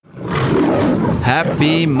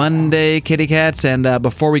Happy Monday, kitty cats. And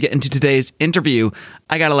before we get into today's interview,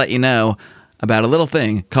 I got to let you know about a little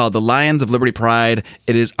thing called the Lions of Liberty Pride.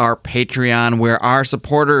 It is our Patreon where our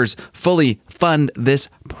supporters fully fund this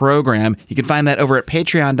program. You can find that over at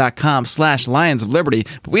patreon.com/Lions of Liberty.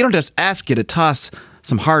 But we don't just ask you to toss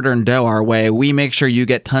some hard-earned dough our way. We make sure you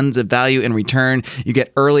get tons of value in return. You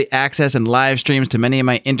get early access and live streams to many of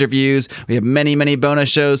my interviews. We have many, many bonus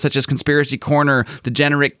shows such as Conspiracy Corner,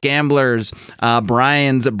 Degenerate Gamblers,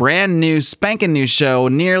 Brian's brand new, spanking new show,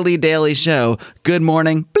 nearly daily show, Good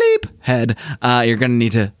Morning Bleep Head. You're going to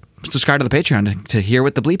need to subscribe to the Patreon to hear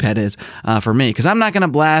what the bleep head is for me, because I'm not going to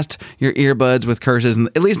blast your earbuds with curses,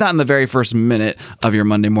 at least not in the very first minute of your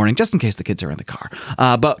Monday morning, just in case the kids are in the car.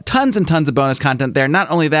 But tons and tons of bonus content there.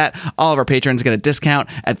 Not only that, all of our patrons get a discount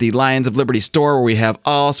at the Lions of Liberty store, where we have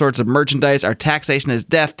all sorts of merchandise. Our Taxation is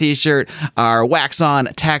Death t-shirt, our Wax On,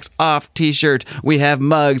 Tax Off t-shirt. We have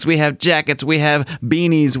mugs, we have jackets, we have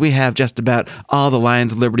beanies, we have just about all the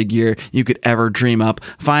Lions of Liberty gear you could ever dream up.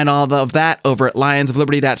 Find all of that over at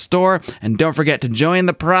lionsofliberty.store. And don't forget to join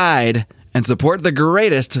the Pride and support the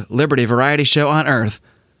greatest Liberty variety show on earth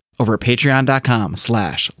over at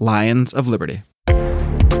patreon.com/Lions of Liberty.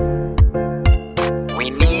 We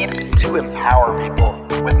need to empower people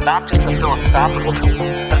with not just the philosophical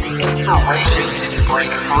tools, but the inspiration to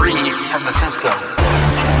break free from the system.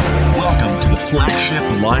 Welcome to the flagship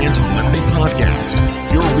Lions of Liberty podcast,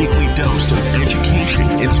 your weekly dose of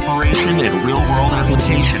education, inspiration, and real-world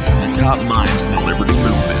application from the top minds in the liberty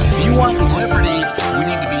movement. If you want liberty, we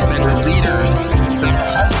need to be better leaders, better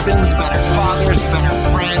husbands, better fathers, better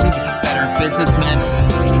friends, better businessmen.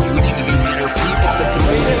 We need to be better people.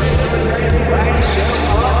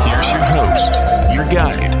 Here's your host, your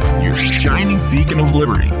guide, your shining beacon of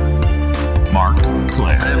liberty, Mark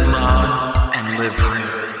Clare. Live long and live free.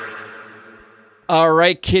 All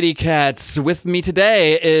right, kitty cats. With me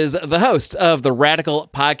today is the host of the Radical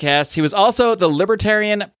podcast. He was also the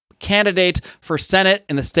Libertarian candidate for Senate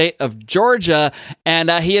in the state of Georgia,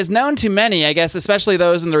 and he is known to many, I guess, especially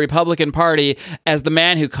those in the Republican Party, as the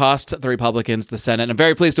man who cost the Republicans the Senate. I'm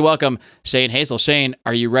very pleased to welcome Shane Hazel. Shane,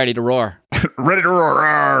 are you ready to roar? Ready to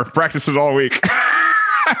roar. Practice it all week.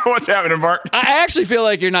 What's happening, Mark? I actually feel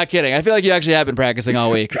like you're not kidding. I feel like you actually have been practicing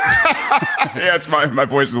all week. Yeah, it's my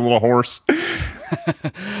voice is a little hoarse.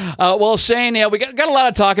 Well, Shane, we got a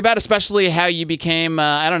lot to talk about, especially how you became,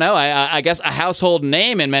 I guess a household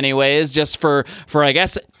name in many ways, just for I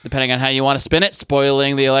guess, depending on how you want to spin it,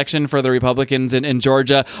 spoiling the election for the Republicans in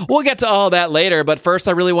Georgia. We'll get to all that later, but first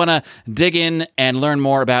I really want to dig in and learn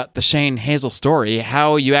more about the Shane Hazel story,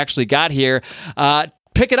 how you actually got here.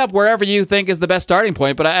 Pick it up wherever you think is the best starting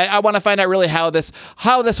point, but I want to find out really how this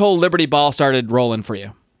whole Liberty ball started rolling for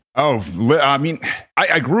you. Oh, I mean,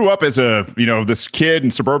 I grew up as this kid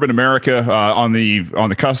in suburban America on the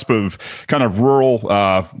cusp of kind of rural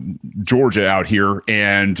Georgia out here.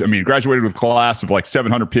 And I mean, graduated with a class of like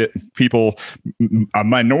 700 people. A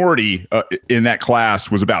minority in that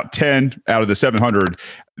class was about 10 out of the 700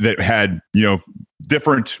 that had,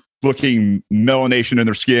 different looking melanation in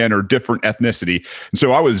their skin or different ethnicity. And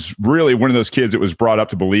so I was really one of those kids that was brought up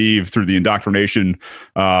to believe through the indoctrination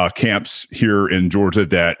camps here in Georgia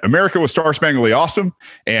that America was star-spangled awesome.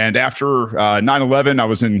 And after 9/11, I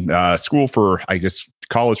was in school for, I guess,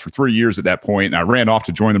 college for 3 years at that point. And I ran off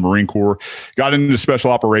to join the Marine Corps, got into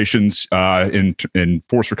special operations in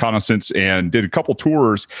force reconnaissance, and did a couple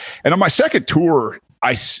tours. And on my second tour,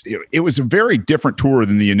 it was a very different tour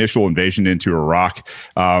than the initial invasion into Iraq.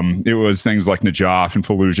 It was things like Najaf and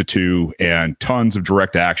Fallujah 2 and tons of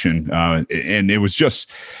direct action. And it was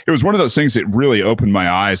one of those things that really opened my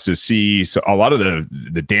eyes to see a lot of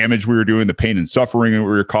the damage we were doing, the pain and suffering that we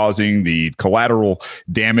were causing, the collateral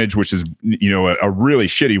damage, which is, a really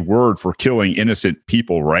shitty word for killing innocent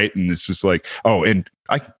people. Right. And it's just like,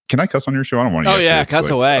 can I cuss on your show? I don't want to. Oh yeah, cuss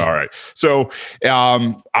away. All right. So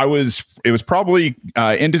it was probably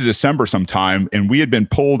into December sometime, and we had been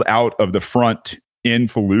pulled out of the front in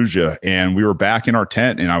Fallujah, and we were back in our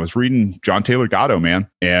tent, and I was reading John Taylor Gatto, man.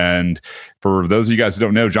 And for those of you guys that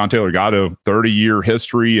don't know, John Taylor Gatto, 30-year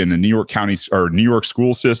history in the New York County or New York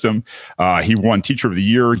school system. He won Teacher of the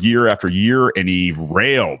year after year, and he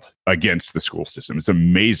railed against the school system. It's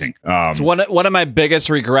amazing. So one of my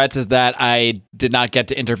biggest regrets is that I did not get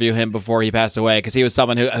to interview him before he passed away, because he was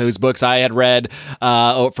someone whose books I had read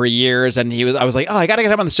for years, and I was like, I got to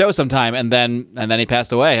get him on the show sometime, and then he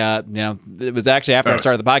passed away. It was actually after I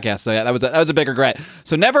started the podcast, so yeah, that was a big regret.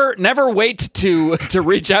 So never wait to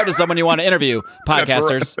reach out to someone you want to interview,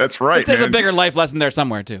 podcasters. That's right. There's man. a bigger life lesson there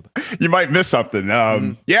somewhere too. You might miss something.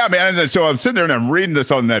 Yeah, man. And so I'm sitting there and I'm reading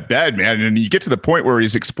this on that bed, man. And you get to the point where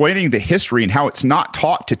he's explaining the history and how it's not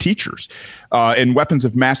taught to teachers in weapons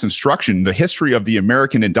of mass instruction, the history of the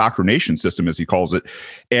American indoctrination system, as he calls it.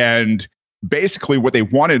 And basically what they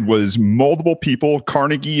wanted was moldable people.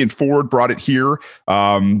 Carnegie and Ford brought it here.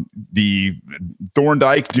 The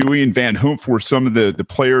Thorndike, Dewey, and Van Hoof were some of the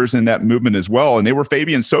players in that movement as well. And they were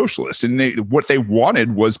Fabian socialists. And what they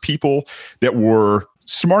wanted was people that were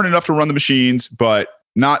smart enough to run the machines, but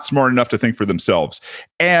not smart enough to think for themselves.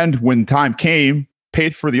 And when time came,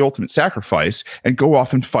 paid for the ultimate sacrifice and go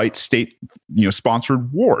off and fight state,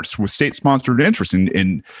 sponsored wars with state-sponsored interests.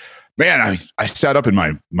 And man, I sat up in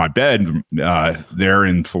my bed there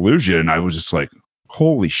in Fallujah, and I was just like,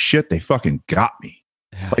 holy shit, they fucking got me.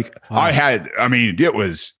 Yeah. Like, wow. I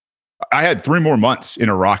had 3 more months in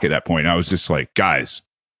Iraq at that point. I was just like, guys,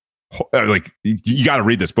 like, you got to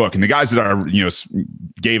read this book. And the guys that I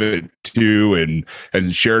gave it to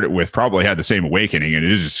and shared it with probably had the same awakening. And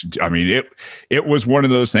it is just, it was one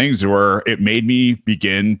of those things where it made me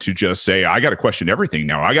begin to just say, I got to question everything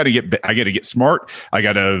now. I got to get smart. I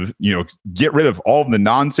got to get rid of all of the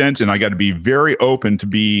nonsense, and I got to be very open to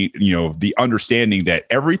be the understanding that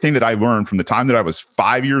everything that I learned from the time that I was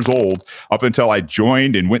 5 years old up until I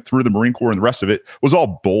joined and went through the Marine Corps and the rest of it was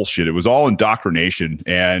all bullshit. It was all indoctrination.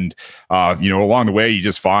 And along the way, you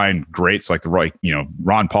just find greats like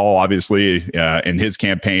Ron Paul, obviously, in his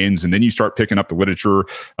campaigns. And then you start picking up the literature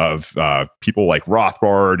of people like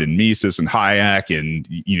Rothbard and Mises and Hayek. And,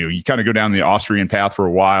 you kind of go down the Austrian path for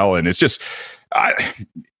a while. And it's just,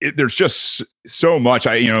 there's just so much.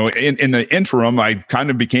 In the interim, I kind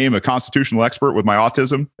of became a constitutional expert with my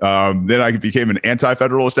autism. Then I became an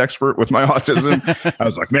anti-federalist expert with my autism. I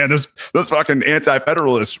was like, man, those fucking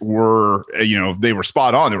anti-federalists were, they were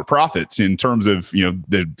spot on. They were prophets in terms of,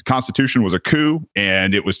 the Constitution was a coup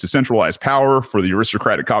and it was to centralize power for the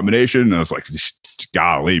aristocratic combination. And I was like,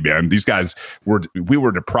 golly, man, these guys we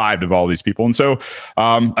were deprived of all these people. And so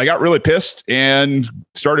I got really pissed and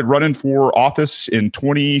started running for office in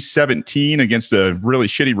 2017 against a really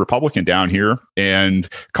shitty Republican down here, and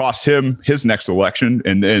cost him his next election.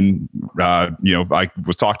 And then, I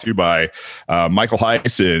was talked to by Michael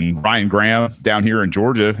Heiss and Ryan Graham down here in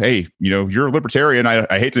Georgia. Hey, you're a libertarian.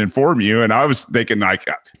 I hate to inform you. And I was thinking, like,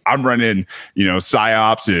 I'm running,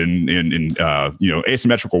 psyops and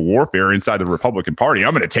asymmetrical warfare inside the Republican Party.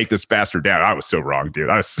 I'm going to take this bastard down. I was so wrong, dude.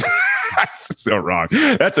 That's so wrong.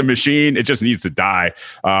 That's a machine. It just needs to die.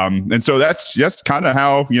 And so that's kind of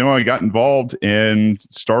how, I got involved and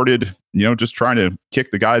started, just trying to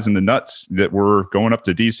kick the guys in the nuts that were going up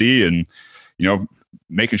to DC and,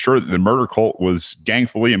 making sure that the murder cult was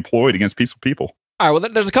gangfully employed against peaceful people. All right,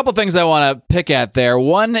 well, there's a couple things I want to pick at there.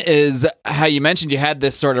 One is how you mentioned you had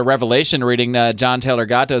this sort of revelation reading John Taylor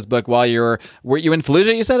Gatto's book while were you in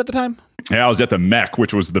Fallujah, you said at the time? Yeah, I was at the MEC,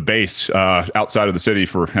 which was the base outside of the city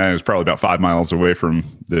it was probably about 5 miles away from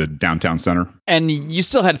the downtown center. And you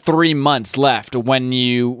still had 3 months left when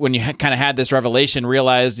you kind of had this revelation,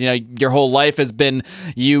 realized, your whole life has been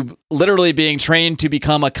you literally being trained to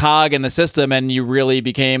become a cog in the system, and you really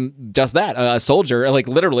became just that, a soldier, like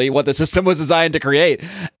literally what the system was designed to create.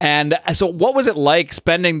 And so what was it like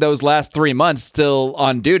spending those last 3 months still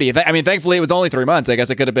on duty? Thankfully it was only 3 months. I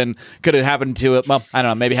guess it could have happened to, well, I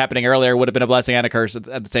don't know, maybe happening earlier would have been a blessing and a curse at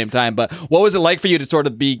the same time. But what was it like for you to sort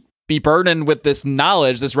of be burdened with this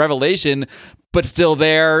knowledge, this revelation, but still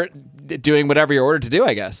there doing whatever you're ordered to do,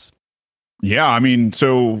 I guess? Yeah,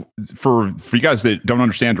 so for you guys that don't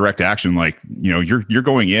understand direct action, like, you're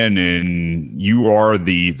going in and you are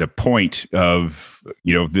the point of,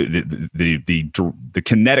 the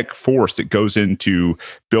kinetic force that goes into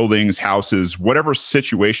buildings, houses, whatever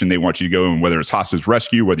situation they want you to go in, whether it's hostage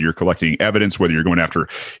rescue, whether you're collecting evidence, whether you're going after,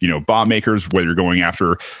 bomb makers, whether you're going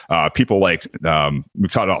after people like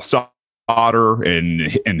Muqtada al-Sadr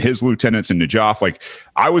and his lieutenants in Najaf. Like,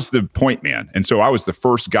 I was the point man. And so I was the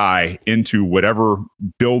first guy into whatever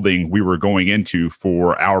building we were going into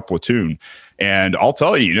for our platoon. And I'll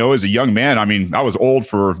tell you, as a young man, I was old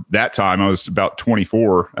for that time. I was about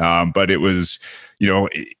 24. But it was,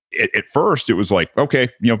 at first it was like, okay,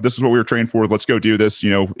 this is what we were trained for. Let's go do this.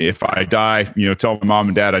 If I die, tell my mom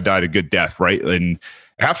and dad I died a good death. Right. And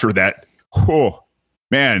after that, oh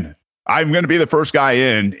man, I'm going to be the first guy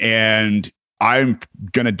in, and I'm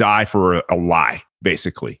going to die for a lie,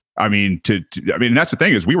 basically. That's the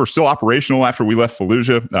thing, is we were still operational after we left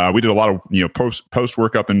Fallujah. We did a lot of, post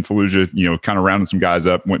work up in Fallujah, kind of rounding some guys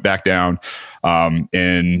up, went back down.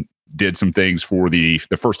 And did some things for the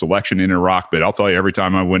first election in Iraq. But I'll tell you, every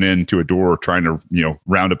time I went into a door trying to,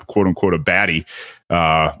 round up quote unquote a baddie,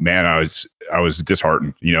 man, I was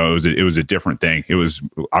disheartened. It was a different thing.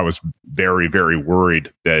 I was very, very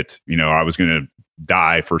worried that, I was going to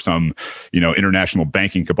die for some, international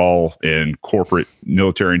banking cabal and corporate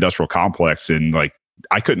military industrial complex. And like,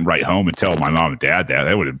 I couldn't write home and tell my mom and dad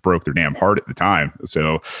that would have broke their damn heart at the time.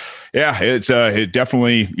 So yeah, it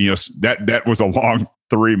definitely, that was a long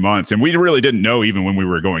 3 months. And we really didn't know even when we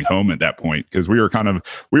were going home at that point, because we were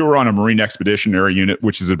on a Marine Expeditionary Unit,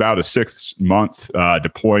 which is about a 6-month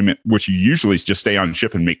deployment, which you usually just stay on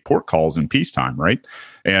ship and make port calls in peacetime. Right.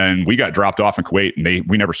 And we got dropped off in Kuwait, and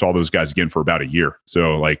we never saw those guys again for about a year.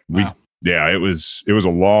 So like wow. Yeah, it was a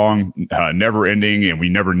long, never ending, and we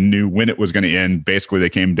never knew when it was going to end. Basically,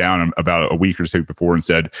 they came down about a week or so before and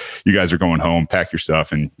said, "You guys are going home, pack your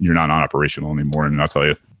stuff, and you're not operational anymore." And I'll tell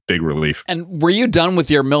you, big relief. And were you done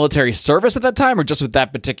with your military service at that time, or just with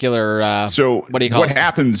that particular? So what do you call what it?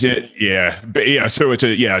 happens? So it's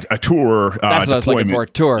a tour. That's what I was looking for. A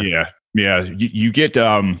tour. Yeah.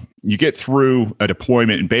 You get through a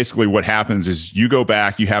deployment, and basically what happens is you go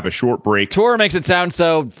back, you have a short break. Tour makes it sound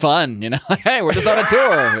so fun, hey, we're just on a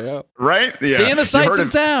tour, right? Yeah. Seeing the sights and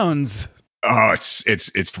sounds. Oh,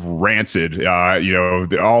 it's rancid.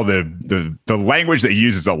 All the language they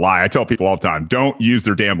use is a lie. I tell people all the time, don't use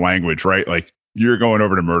their damn language, right? Like, you're going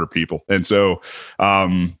over to murder people. And so,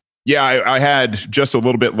 I had just a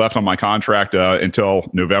little bit left on my contract until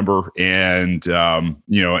November. And,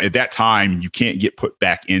 at that time, you can't get put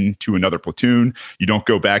back into another platoon. You don't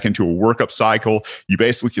go back into a workup cycle. You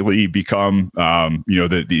basically become,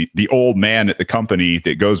 the old man at the company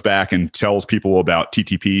that goes back and tells people about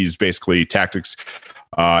TTPs, basically tactics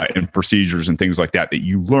and procedures and things like that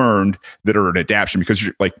you learned that are an adaptation. Because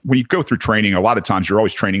you're like, when you go through training, a lot of times you're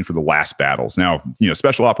always training for the last battles. Now,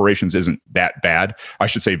 special operations isn't that bad. I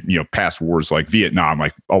should say, past wars like Vietnam,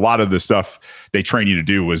 like a lot of the stuff they train you to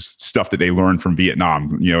do was stuff that they learned from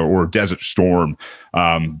Vietnam, or Desert Storm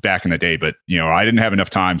back in the day. But, I didn't have enough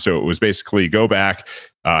time. So it was basically go back,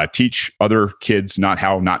 teach other kids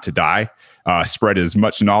how not to die. Spread as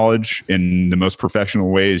much knowledge in the most professional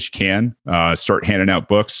way as you can. Start handing out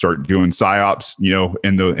books. Start doing psyops.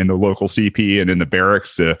 In the local CP and in the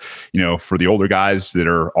barracks. For the older guys that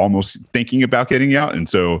are almost thinking about getting out. And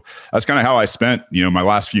so that's kind of how I spent my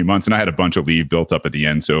last few months. And I had a bunch of leave built up at the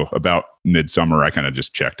end. So about midsummer, I kind of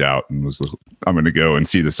just checked out and was, I'm going to go and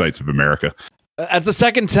see the sights of America. That's the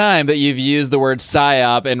second time that you've used the word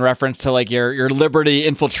psyop in reference to like your liberty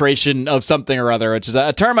infiltration of something or other, which is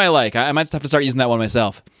a term I like. I might have to start using that one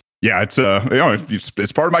myself. Yeah, it's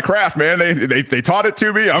it's part of my craft, man. They taught it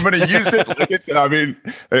to me. I'm going to use it.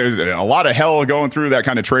 There's a lot of hell going through that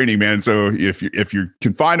kind of training, man. So if you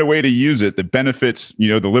can find a way to use it that benefits,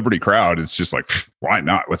 the Liberty crowd, it's just like, why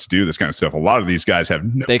not? Let's do this kind of stuff. A lot of these guys have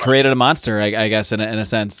they created a monster, I guess, in a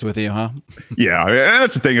sense with you, huh? Yeah, and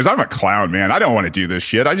that's the thing is I'm a clown, man. I don't want to do this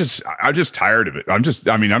shit. I'm just tired of it. I'm just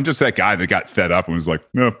that guy that got fed up and was like,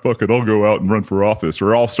 no, fuck it, I'll go out and run for office,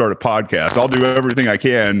 or I'll start a podcast. I'll do everything I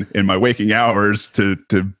can in my waking hours to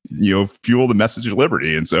fuel the message of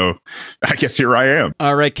liberty. And so I guess here I am.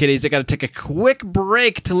 All right, kiddies, I got to take a quick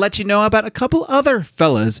break to let you know about a couple other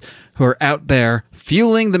fellas who are out there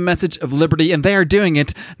fueling the message of liberty, and they are doing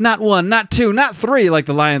it not 1, not 2, not 3 like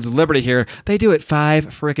the Lions of Liberty here. They do it 5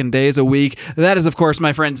 frickin' days a week. That is, of course,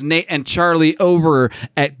 my friends Nate and Charlie over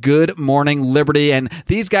at Good Morning Liberty, and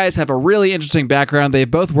these guys have a really interesting background. They've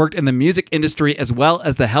both worked in the music industry as well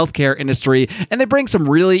as the healthcare industry, and they bring some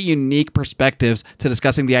really unique perspectives to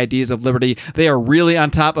discussing the ideas of liberty. They are really on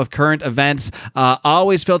top of current events,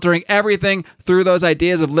 always filtering everything through those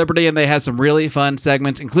ideas of liberty, and they have some really fun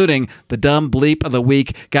segments, including the dumb bleep of the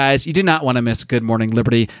week. Guys, you do not want to miss Good Morning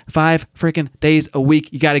Liberty 5 freaking days a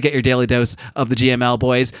week. You got to get your daily dose of the GML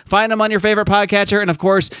boys. Find them on your favorite podcatcher, and of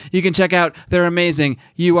course, you can check out their amazing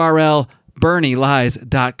URL,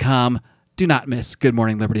 BernieLies.com. Do not miss Good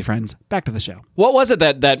Morning Liberty, friends. Back to the show. What was it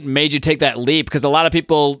that made you take that leap? Because a lot of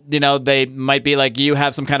people, they might be like, you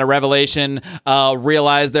have some kind of revelation,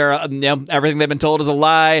 realize everything they've been told is a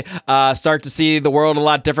lie, start to see the world a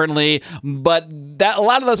lot differently. But a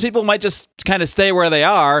lot of those people might just kind of stay where they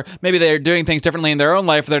are. Maybe they're doing things differently in their own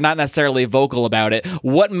life. They're not necessarily vocal about it.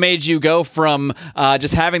 What made you go from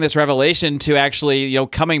just having this revelation to actually,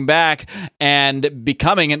 coming back and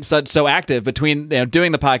becoming so active between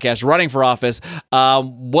doing the podcast, running for office?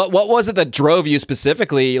 What was it that drove you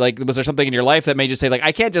specifically? Like, was there something in your life that made you say, like,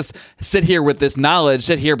 I can't just sit here with this knowledge,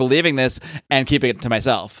 sit here believing this and keeping it to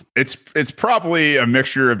myself? It's probably a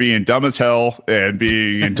mixture of being dumb as hell and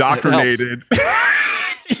being indoctrinated.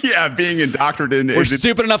 Yeah, being indoctrinated. We're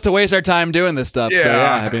stupid enough to waste our time doing this stuff. Yeah, so,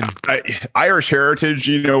 yeah, I mean, Irish heritage,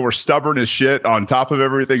 we're stubborn as shit on top of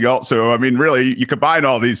everything else. So, I mean, really, you combine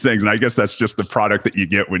all these things, and I guess that's just the product that you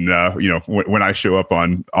get when, when I show up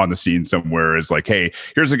on the scene somewhere. Is like, hey,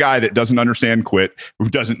 here's a guy that doesn't understand quit, who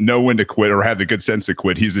doesn't know when to quit or have the good sense to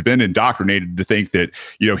quit. He's been indoctrinated to think that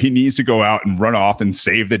he needs to go out and run off and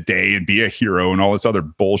save the day and be a hero and all this other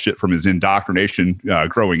bullshit from his indoctrination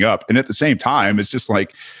growing up. And at the same time, it's just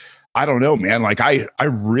like, I don't know, man. Like I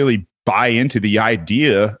really buy into the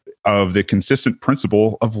idea of the consistent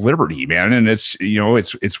principle of liberty, man. And it's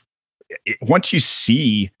once you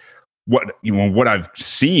see what I've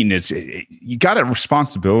seen, you got a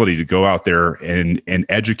responsibility to go out there and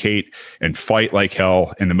educate and fight like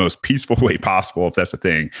hell in the most peaceful way possible, if that's a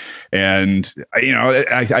thing. And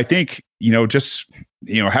I think just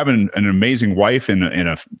having an amazing wife and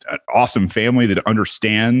an awesome family that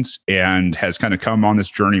understands and has kind of come on this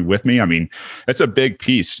journey with me. I mean, it's a big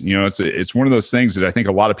piece. It's one of those things that I think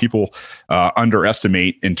a lot of people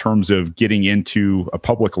underestimate in terms of getting into a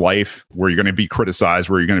public life where you're going to be criticized,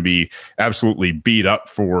 where you're going to be absolutely beat up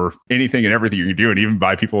for anything and everything you're doing, even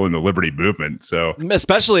by people in the liberty movement. So,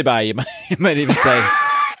 especially by you might even say.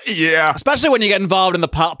 Yeah. Especially when you get involved in the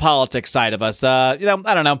politics side of us. I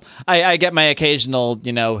don't know. I get my occasional,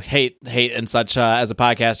 hate and such as a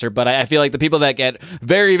podcaster, but I feel like the people that get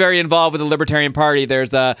very, very involved with the Libertarian Party, there's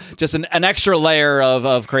just an extra layer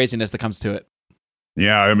of craziness that comes to it.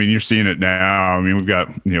 Yeah, I mean, you're seeing it now. I mean, we've got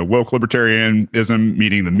woke libertarianism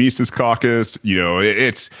meeting the Mises Caucus.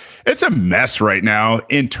 It's a mess right now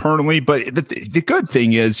internally. But the good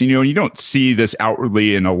thing is, you don't see this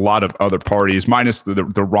outwardly in a lot of other parties, minus the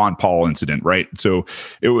Ron Paul incident, right? So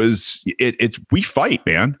it's we fight,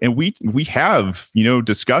 man, and we have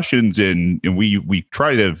discussions and we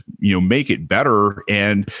try to make it better.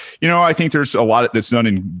 And I think there's a lot that's done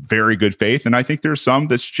in very good faith, and I think there's some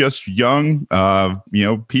that's just young.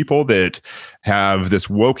 People that have this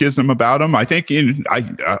wokeism about them. I think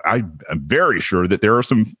I'm very sure that there are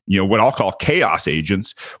some, what I'll call chaos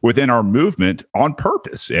agents within our movement on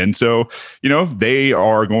purpose. And so, they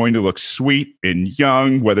are going to look sweet and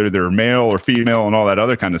young, whether they're male or female and all that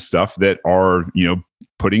other kind of stuff, that are,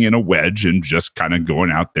 putting in a wedge and just kind of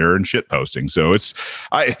going out there and shit posting. So it's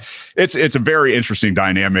a very interesting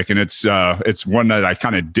dynamic, and it's one that I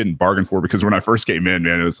kind of didn't bargain for, because when I first came in,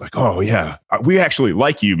 man, it was like, oh yeah, we actually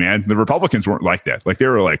like you, man. The Republicans weren't like that. Like they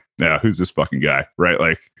were like, yeah, who's this fucking guy, right?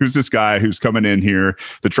 Like who's this guy who's coming in here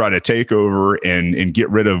to try to take over and get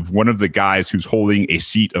rid of one of the guys who's holding a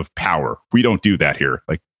seat of power? We don't do that here.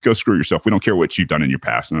 Like, go screw yourself. We don't care what you've done in your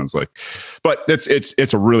past. And I was like, but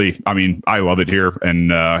it's a really, I mean, I love it here.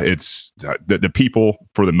 And it's the people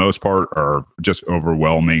for the most part are just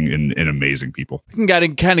overwhelming and amazing people. We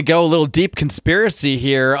can kind of go a little deep conspiracy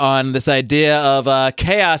here on this idea of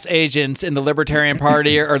chaos agents in the Libertarian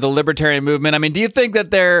Party or the Libertarian movement. I mean, do you think that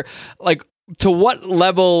they're like, to what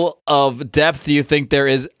level of depth do you think there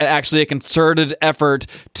is actually a concerted effort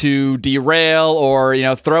to derail or,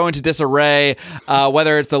 throw into disarray,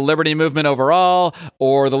 whether it's the liberty movement overall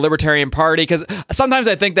or the Libertarian Party? Because sometimes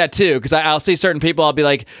I think that too, because I'll see certain people, I'll be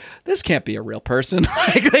like, this can't be a real person.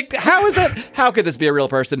 like, how is that? How could this be a real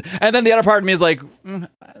person? And then the other part of me is like,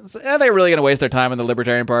 are they really going to waste their time in the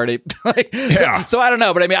Libertarian Party? Yeah. So I don't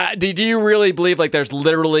know. But I mean, do you really believe like there's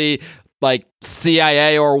literally like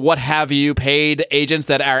CIA or what have you paid agents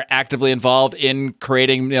that are actively involved in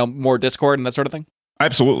creating more discord and that sort of thing?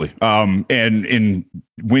 Absolutely. And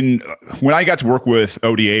when I got to work with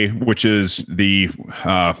ODA, which is the,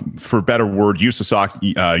 for better word,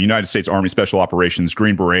 USASOC, United States Army Special Operations,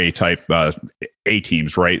 Green Beret type A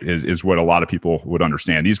teams, right, is what a lot of people would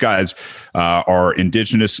understand. These guys are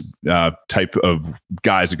indigenous type of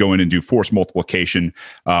guys that go in and do force multiplication.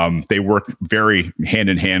 They work very hand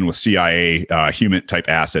in hand with CIA human type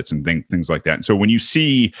assets and things like that. And so when you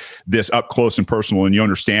see this up close and personal and you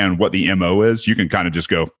understand what the MO is, you can kind of just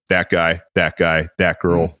go, that guy, that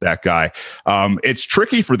girl, that guy. It's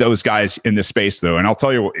tricky for those guys in this space, though. And I'll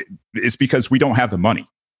tell you, it's because we don't have the money.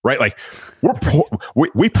 Right? Like we're poor,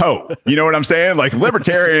 we po, you know what I'm saying? Like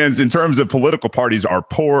libertarians in terms of political parties are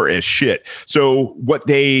poor as shit. So what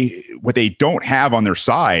they don't have on their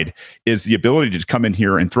side is the ability to come in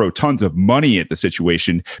here and throw tons of money at the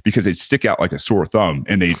situation, because they stick out like a sore thumb.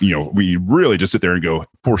 And they, we really just sit there and go,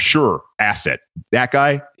 for sure, asset. That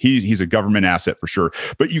guy, he's a government asset for sure.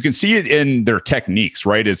 But you can see it in their techniques,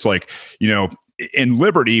 right? It's like, in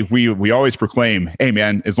liberty, we always proclaim, hey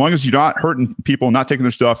man, as long as you're not hurting people, not taking their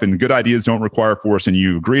stuff, and good ideas don't require force, and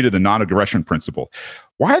you agree to the non-aggression principle,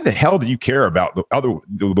 why the hell do you care about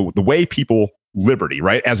the way people liberty,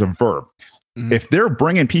 right, as a verb? If they're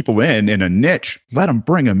bringing people in a niche, let them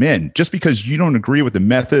bring them in. Just because you don't agree with the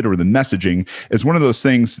method or the messaging is one of those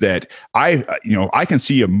things that I can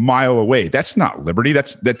see a mile away. That's not liberty.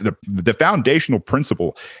 That's the foundational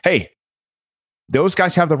principle. Hey, those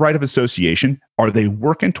guys have the right of association. Are they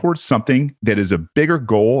working towards something that is a bigger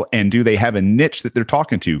goal? And do they have a niche that they're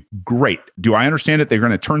talking to? Great. Do I understand that they're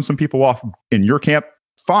going to turn some people off in your camp?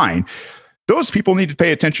 Fine. Those people need to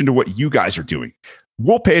pay attention to what you guys are doing.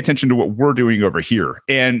 We'll pay attention to what we're doing over here.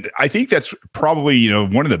 And I think that's probably,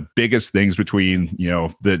 one of the biggest things between,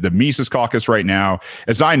 the Mises caucus right now.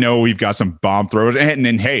 As I know, we've got some bomb throwers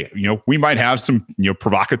and hey, we might have some,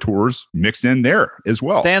 provocateurs mixed in there as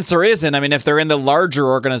well. Stands to reason. I mean, if they're in the larger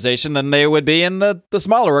organization, then they would be in the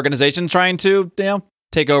smaller organization trying to,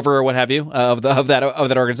 take over or what have you of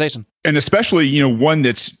that organization. And especially, one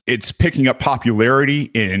it's picking up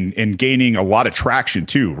popularity and gaining a lot of traction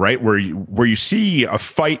too, right? Where you see a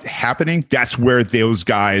fight happening, that's where those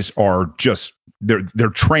guys are just they're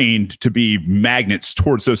trained to be magnets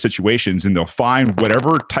towards those situations, and they'll find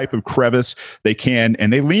whatever type of crevice they can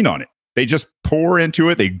and they lean on it. They just pour into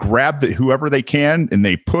it. They grab whoever they can and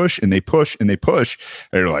they push and they push and they push.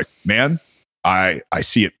 And they're like, man, I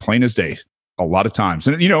see it plain as day. A lot of times.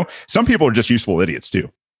 And, some people are just useful idiots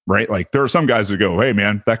too, right? Like there are some guys that go, hey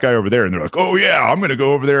man, that guy over there. And they're like, oh yeah, I'm going to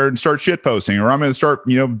go over there and start shit posting, or I'm going to start,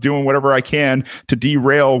 doing whatever I can to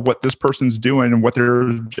derail what this person's doing and what their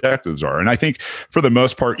objectives are. And I think for the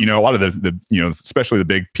most part, a lot of the especially the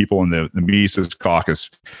big people in the Mises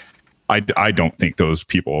caucus, I don't think those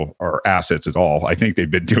people are assets at all. I think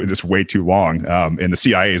they've been doing this way too long. And the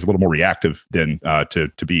CIA is a little more reactive than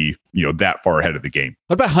to be, that far ahead of the game.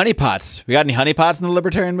 What about honeypots? We got any honeypots in the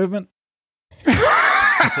libertarian movement?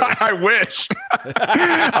 I wish.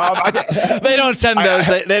 They don't send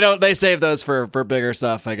those. They save those for bigger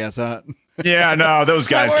stuff, I guess. Huh? Yeah, no, those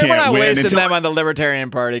guys can't We're not win wasting them on the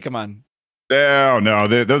Libertarian Party. Come on. No,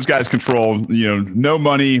 those guys control, no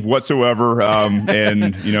money whatsoever.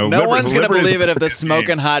 And, no one's going to believe it if the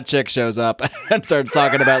smoking hot chick shows up and starts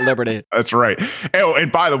talking about liberty. That's right. Oh,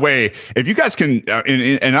 and by the way, if you guys can,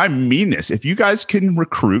 and I mean this, if you guys can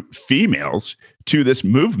recruit females to this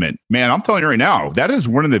movement, man, I'm telling you right now, that is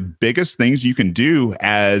one of the biggest things you can do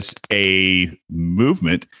as a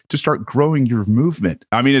movement to start growing your movement.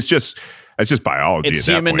 I mean, it's just biology. It's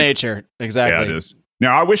human nature. Exactly. Yeah, it is.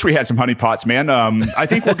 Now, I wish we had some honeypots, man. I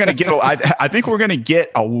think we're going to get. I think we're going to get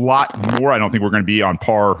a lot more. I don't think we're going to be on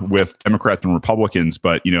par with Democrats and Republicans,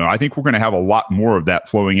 but I think we're going to have a lot more of that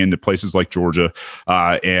flowing into places like Georgia,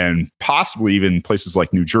 and possibly even places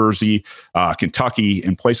like New Jersey, Kentucky,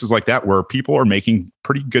 and places like that where people are making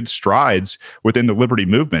pretty good strides within the liberty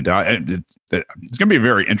movement. It's going to be a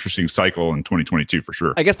very interesting cycle in 2022 for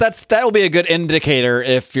sure. I guess that will be a good indicator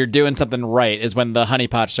if you're doing something right, is when the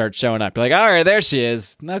honeypot starts showing up. You're like, all right, there she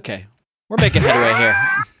is. Okay, we're making headway here.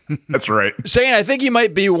 That's right. Shane, I think you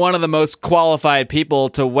might be one of the most qualified people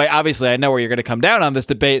to weigh. Obviously, I know where you're going to come down on this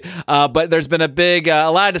debate, but there's been a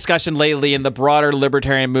lot of discussion lately in the broader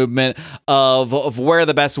libertarian movement of where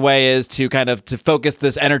the best way is to kind of to focus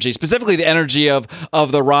this energy, specifically the energy of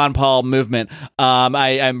the Ron Paul movement.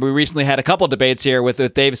 We recently had a couple debates here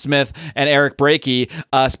with Dave Smith and Eric Brakey,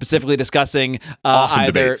 specifically discussing awesome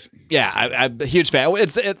debates. Yeah, I'm a huge fan.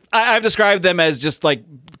 I've described them as just like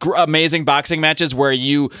amazing boxing matches where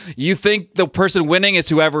you think the person winning is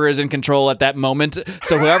whoever is in control at that moment.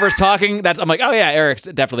 So whoever's talking, I'm like, oh yeah, Eric's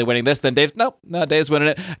definitely winning this. Then Dave's no, Dave's winning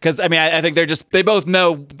it. Because I mean, I think they both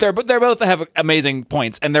know they're both have amazing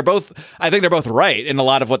points, and I think they're both right in a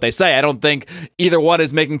lot of what they say. I don't think either one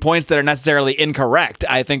is making points that are necessarily incorrect.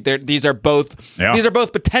 I think these are both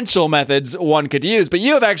potential methods one could use. But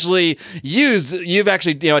you've actually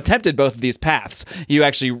attempted both of these paths. You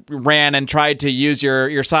actually ran and tried to use your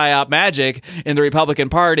psyop magic in the Republican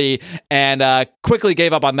Party and quickly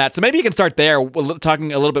gave up on that. So maybe you can start there,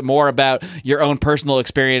 talking a little bit more about your own personal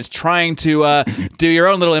experience trying to do your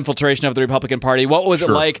own little infiltration of the Republican Party. What was it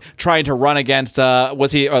like trying to run against?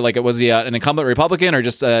 Was he an incumbent Republican or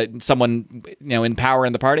just someone in power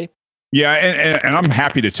in the party? Yeah, and I'm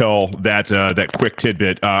happy to tell that quick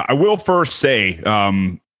tidbit. I will first say.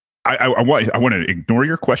 I want to ignore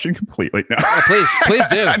your question completely. No. Please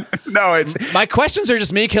do. No, it's my questions are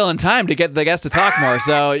just me killing time to get the guests to talk more.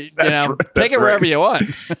 So take it wherever you want.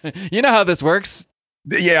 You know how this works.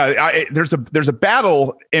 Yeah, there's a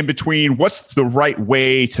battle in between what's the right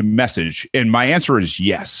way to message, and my answer is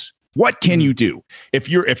yes. What can you do? If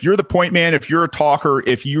you're the point man, if you're a talker,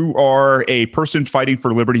 if you are a person fighting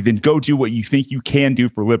for liberty, then go do what you think you can do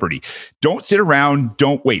for liberty. Don't sit around.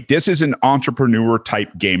 Don't wait. This is an entrepreneur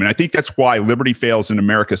type game. And I think that's why liberty fails in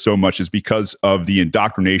America so much, is because of the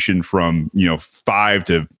indoctrination from, 5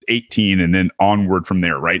 to 18 and then onward from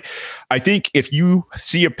there, right? I think if you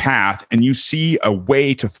see a path and you see a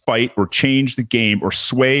way to fight or change the game or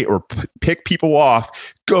sway or pick people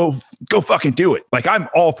off, go fucking do it. Like, I'm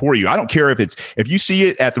all for you. I don't care if you see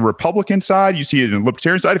it at the Republican side, you see it in the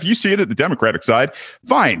Libertarian side, if you see it at the Democratic side,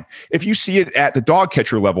 fine. If you see it at the dog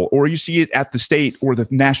catcher level, or you see it at the state or the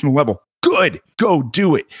national level, good, go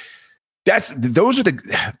do it. That's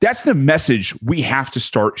the message we have to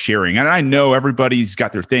start sharing. And I know everybody's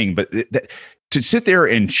got their thing, but to sit there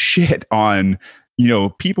and shit on,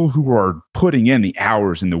 people who are putting in the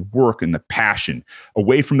hours and the work and the passion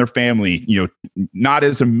away from their family, not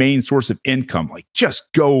as a main source of income, like,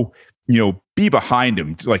 just go, be behind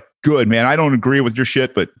them. Like, good, man. I don't agree with your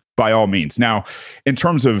shit, but by all means. Now, in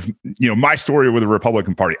terms of, my story with the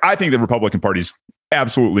Republican Party, I think the Republican Party is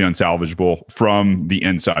absolutely unsalvageable from the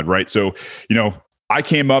inside, right? So, I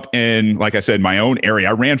came up in, like I said, my own area.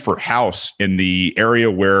 I ran for House in the area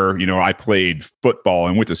where, I played football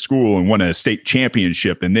and went to school and won a state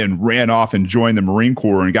championship, and then ran off and joined the Marine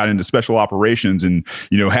Corps and got into special operations and,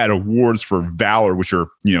 had awards for valor, which are,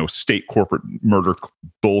 state corporate murder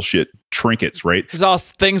bullshit trinkets, right? These all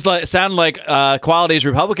things sound like qualities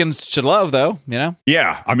Republicans should love, though,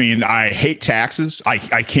 Yeah. I mean, I hate taxes. I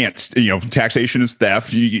can't, taxation is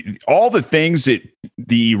theft. All the things that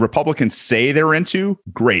the Republicans say they're into,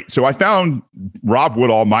 great. So I found Rob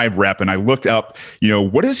Woodall, my rep, and I looked up,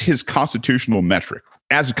 what is his constitutional metric?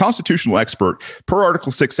 As a constitutional expert, per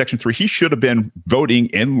Article 6, Section 3, he should have been voting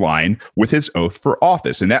in line with his oath for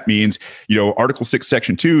office. And that means, Article 6,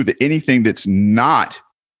 Section 2, that anything that's not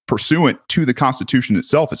pursuant to the Constitution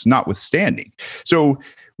itself, it's notwithstanding. So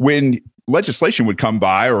when legislation would come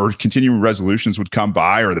by, or continuing resolutions would come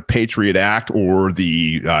by, or the Patriot Act, or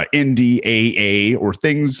the NDAA, or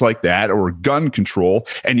things like that, or gun control,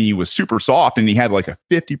 and he was super soft and he had like a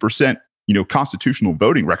 50%, constitutional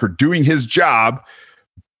voting record, doing his job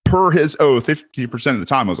per his oath 50% of the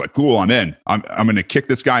time, I was like, cool, I'm in. I'm going to kick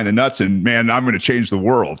this guy in the nuts, and man, I'm going to change the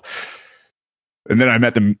world. And then I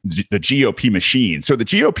met the GOP machine. So the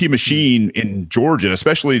GOP machine in Georgia,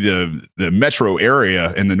 especially the metro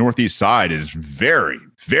area and the Northeast side, is very,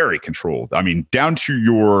 very controlled. I mean, down to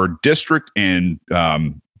your district and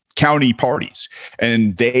county parties.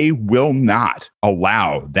 And they will not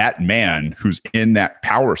allow that man who's in that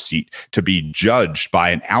power seat to be judged by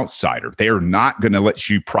an outsider. They are not going to let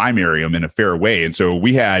you primary him in a fair way. And so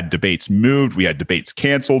we had debates moved. We had debates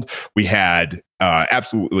canceled. We had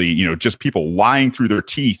absolutely, just people lying through their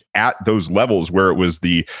teeth at those levels where it was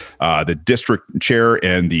the district chair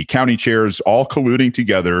and the county chairs all colluding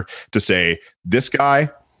together to say, this guy,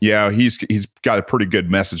 yeah, he's got a pretty good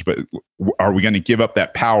message, but are we going to give up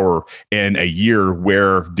that power in a year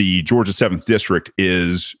where the Georgia 7th District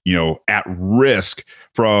is, at risk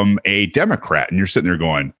from a Democrat? And you're sitting there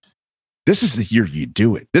going, this is the year you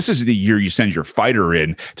do it. This is the year you send your fighter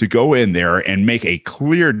in to go in there and make a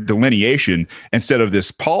clear delineation instead of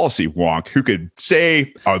this policy wonk who could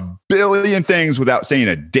say a billion things without saying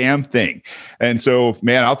a damn thing. And so,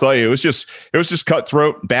 man, I'll tell you, it was just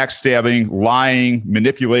cutthroat, backstabbing, lying,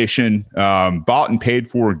 manipulation, bought and paid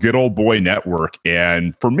for, good old boy network.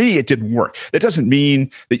 And for me, it didn't work. That doesn't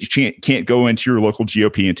mean that you can't go into your local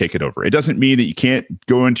GOP and take it over. It doesn't mean that you can't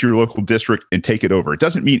go into your local district and take it over. It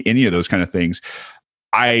doesn't mean any of those kind of things.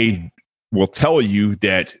 I will tell you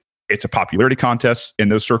that it's a popularity contest in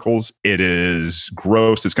those circles. It is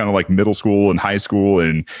gross. It's kind of like middle school and high school.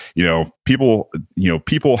 And, people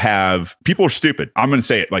are stupid. I'm going to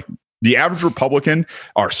say it, like, the average Republican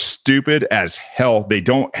are stupid as hell. They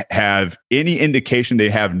don't have any indication. They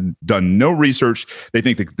have done no research. They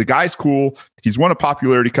think the guy's cool. He's won a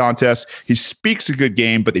popularity contest. He speaks a good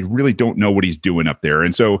game, but they really don't know what he's doing up there.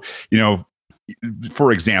 And so,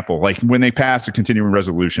 for example, like when they passed a continuing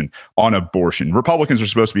resolution on abortion, Republicans are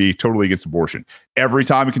supposed to be totally against abortion. Every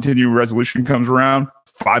time a continuing resolution comes around,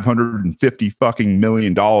 $550 fucking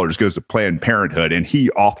million goes to Planned Parenthood, and he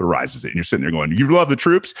authorizes it. And you're sitting there going, you love the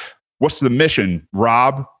troops? What's the mission,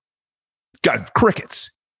 Rob? Got crickets.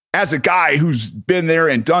 As a guy who's been there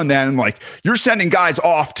and done that, and like, you're sending guys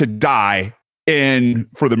off to die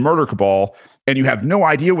for the murder cabal, and you have no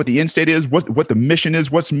idea what the end state is, what the mission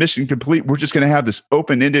is, what's mission complete. We're just going to have this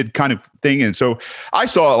open-ended kind of thing. And so I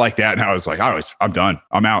saw it like that, and I was like, I'm done.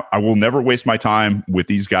 I'm out. I will never waste my time with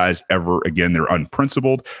these guys ever again. They're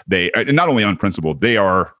unprincipled. They not only unprincipled, they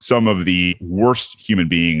are some of the worst human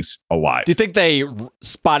beings alive. Do you think they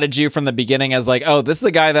spotted you from the beginning as like, oh, this is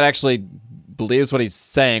a guy that actually believes what he's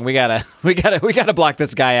saying? We gotta block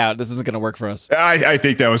this guy out. This isn't gonna work for us. I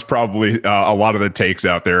think that was probably a lot of the takes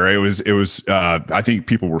out there. It was I think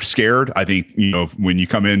people were scared. I think, when you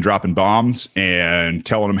come in dropping bombs and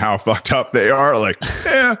telling them how fucked up they are, like,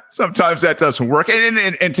 sometimes that doesn't work.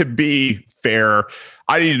 And to be fair,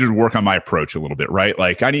 I needed to work on my approach a little bit, right?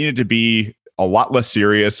 Like, I needed to be a lot less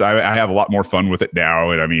serious. I have a lot more fun with it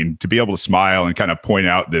now. And I mean, to be able to smile and kind of point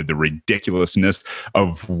out the ridiculousness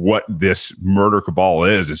of what this murder cabal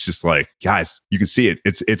is, it's just like, guys, you can see it.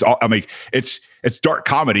 It's all, I mean, it's dark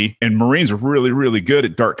comedy, and Marines are really, really good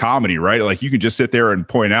at dark comedy, right? Like, you can just sit there and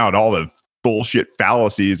point out all the bullshit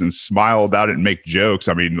fallacies and smile about it and make jokes.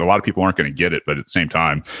 I mean, a lot of people aren't going to get it, but at the same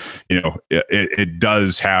time, it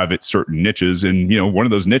does have its certain niches. And, one of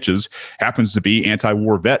those niches happens to be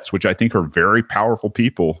anti-war vets, which I think are very powerful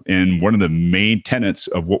people and one of the main tenets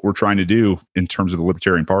of what we're trying to do in terms of the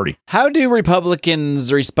Libertarian Party. How do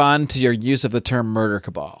Republicans respond to your use of the term murder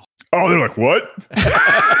cabal? Oh, they're like, what?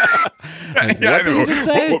 What did you just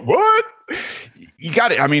say? What? You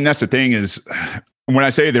got it. I mean, that's the thing is, when I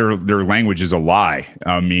say their language is a lie,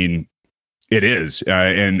 I mean, it is.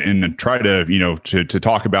 And try to, to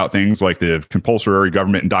talk about things like the compulsory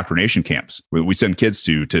government indoctrination camps we send kids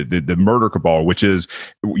to the murder cabal, which is,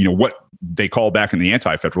 what they call back in the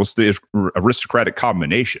anti-federalists, the aristocratic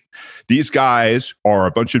combination. These guys are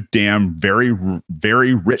a bunch of damn very,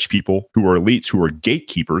 very rich people who are elites, who are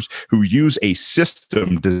gatekeepers, who use a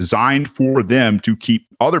system designed for them to keep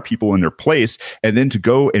other people in their place and then to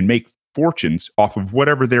go and make fortunes off of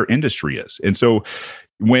whatever their industry is. And so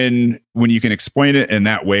when you can explain it in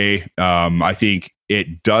that way, I think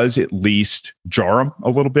it does at least jar them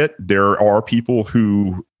a little bit. There are people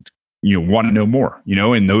who want to know more,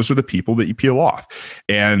 and those are the people that you peel off.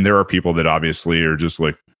 And there are people that obviously are just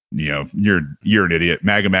like, you're an idiot,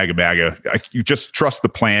 MAGA. You just trust the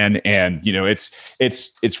plan. And,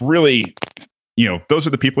 it's really, those are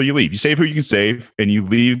the people you leave. You save who you can save, and you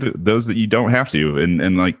leave those that you don't have to.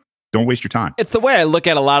 And like, don't waste your time. It's the way I look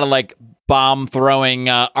at a lot of like bomb throwing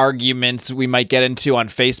arguments we might get into on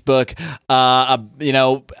Facebook. A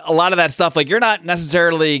lot of that stuff, like, you're not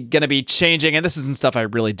necessarily going to be changing, and this isn't stuff I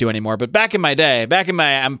really do anymore, but back in my day,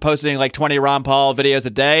 I'm posting like 20 Ron Paul videos a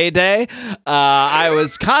day. I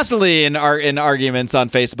was constantly in arguments on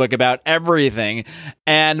Facebook about everything.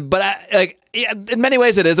 But in many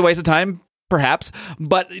ways it is a waste of time, perhaps,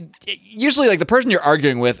 but usually like the person you're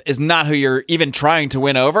arguing with is not who you're even trying to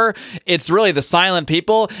win over. It's really the silent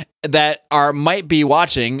people that might be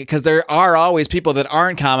watching, because there are always people that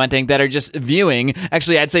aren't commenting, that are just viewing.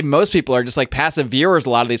 Actually, I'd say most people are just like passive viewers a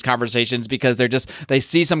lot of these conversations, because they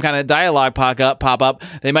see some kind of dialogue pop up.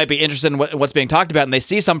 They might be interested in what's being talked about, and they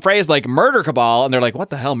see some phrase like murder cabal, and they're like, what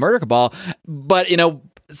the hell, murder cabal? But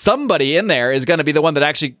somebody in there is going to be the one that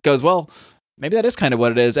actually goes, well, maybe that is kind of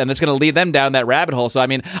what it is, and it's going to lead them down that rabbit hole. So, I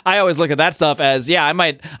mean, I always look at that stuff as, I'm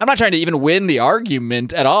not trying to even win the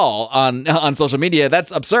argument at all on social media.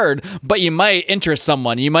 That's absurd, but you might interest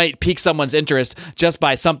someone. You might pique someone's interest just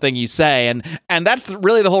by something you say, and that's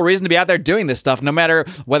really the whole reason to be out there doing this stuff, no matter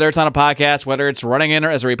whether it's on a podcast, whether it's running in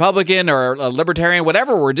as a Republican or a Libertarian,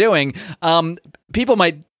 whatever we're doing. People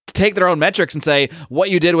might take their own metrics and say what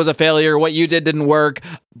you did was a failure, what you did didn't work,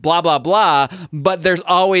 blah, blah, blah. But there's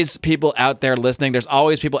always people out there listening. There's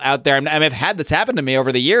always people out there. And I've had this happen to me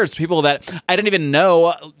over the years, people that I didn't even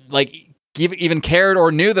know, like, even cared or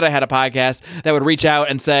knew that I had a podcast, that would reach out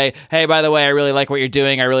and say, hey, by the way, I really like what you're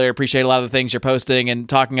doing. I really appreciate a lot of the things you're posting and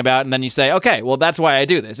talking about. And then you say, okay, well, that's why I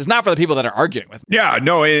do this. It's not for the people that are arguing with me. Yeah,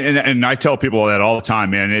 no. And I tell people that all the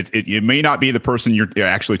time, man. It may not be the person you're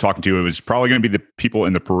actually talking to. It was probably going to be the people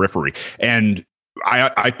in the periphery. And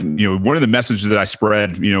I one of the messages that I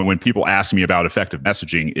spread, when people ask me about effective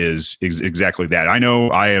messaging is exactly that. I know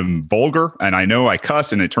I am vulgar, and I know I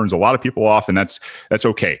cuss, and it turns a lot of people off, and that's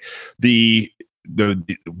okay.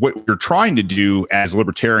 What we're trying to do as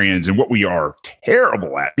libertarians, and what we are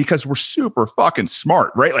terrible at, because we're super fucking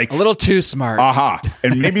smart, right? Like a little too smart.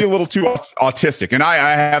 And maybe a little too autistic. And I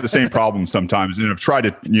have the same problem sometimes, and I've tried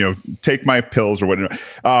to, take my pills or whatever.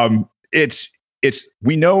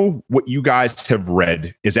 We know what you guys have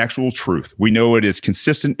read is actual truth. We know it is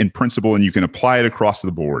consistent in principle, and you can apply it across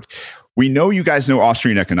the board. We know you guys know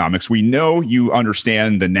Austrian economics. We know you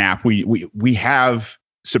understand the NAP. We have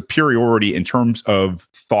superiority in terms of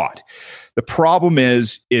thought. The problem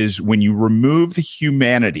is when you remove the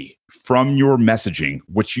humanity from your messaging,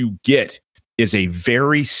 what you get is a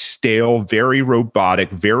very stale, very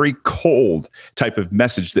robotic, very cold type of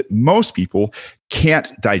message that most people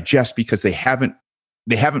can't digest because they haven't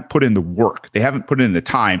put in the work. They haven't put in the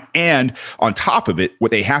time. And on top of it,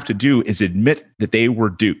 what they have to do is admit that they were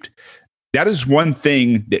duped. That is one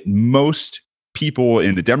thing that most people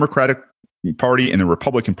in the Democratic Party and the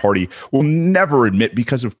Republican Party will never admit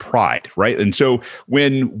because of pride, right? And so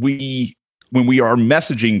when we are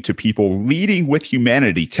messaging to people, leading with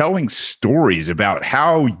humanity, telling stories about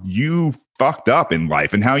how you fucked up in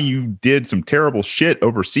life and how you did some terrible shit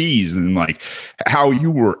overseas and like how you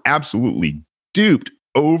were absolutely duped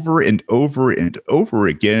over and over and over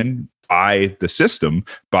again by the system,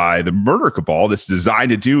 by the murder cabal that's designed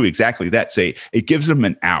to do exactly that. Say, it gives them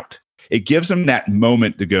an out. It gives them that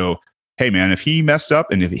moment to go, hey man, if he messed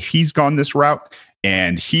up and if he's gone this route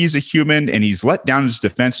and he's a human and he's let down his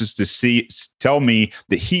defenses to tell me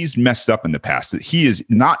that he's messed up in the past, that he is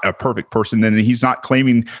not a perfect person, and he's not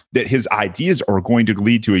claiming that his ideas are going to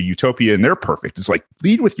lead to a utopia and they're perfect. It's like,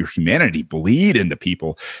 lead with your humanity, bleed into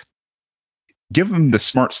people, give them the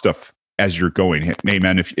smart stuff as you're going. Hey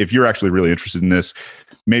man, if you're actually really interested in this,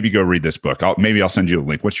 maybe go read this book. Maybe I'll send you a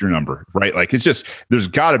link. What's your number? Right? Like, it's just, there's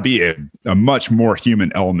got to be a much more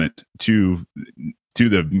human element to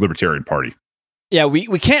the Libertarian Party. Yeah,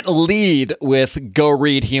 we can't lead with go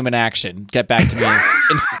read Human Action. Get back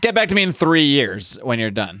to me in 3 years when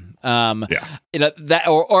you're done. You know that,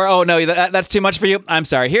 or oh no, that's too much for you. I'm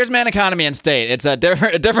sorry. Here's Man, Economy, and State. It's a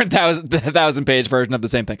different thousand page version of the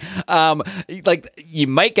same thing. Like, you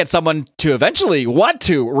might get someone to eventually want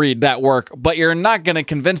to read that work, but you're not going to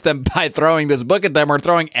convince them by throwing this book at them or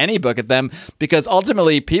throwing any book at them, because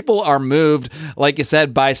ultimately people are moved, like you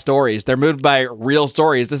said, by stories. They're moved by real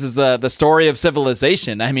stories. This is the story of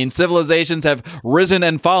civilization. I mean, civilizations have risen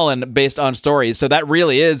and fallen based on stories. So that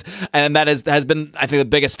really is, and that has been, I think, the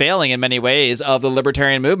biggest failing in many ways of the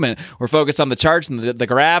libertarian movement. We're focused on the charts and the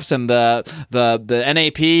graphs and the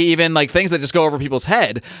NAP, even like things that just go over people's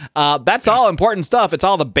head. That's all important stuff. It's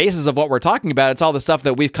all the basis of what we're talking about. It's all the stuff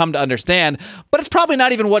that we've come to understand, but it's probably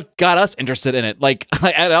not even what got us interested in it, like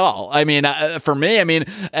at all. I mean, for me,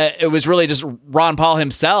 it was really just Ron Paul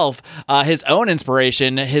himself, his own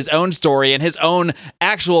inspiration, his own story, and his own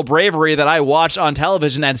actual bravery that I watched on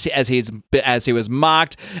television as he was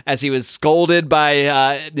mocked, as he was scolded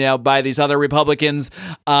by these other Republicans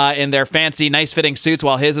in their fancy, nice-fitting suits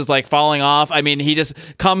while his is like falling off. I mean, he just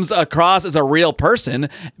comes across as a real person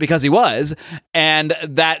because he was, and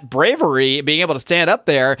that bravery, being able to stand up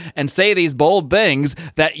there and say these bold things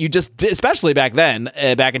that you just did, especially back then,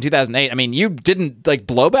 back in 2008. I mean, you didn't like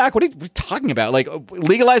blow back. What are you talking about? Like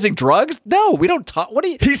legalizing drugs? No, we don't talk. What do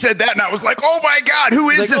you? He said that, and I was like, oh my God, who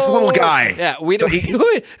is like, this little guy? Yeah, we don't. who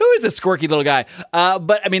is this squirky little guy?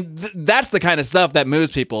 But I mean, that's the kind of stuff that moves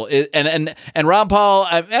people. And Ron Paul,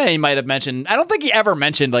 he might have mentioned. I don't think he ever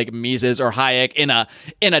mentioned like Mises or Hayek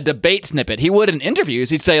in a debate snippet. He would in interviews.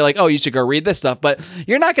 He'd say like, "Oh, you should go read this stuff," but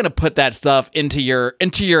you're not going to put that stuff into your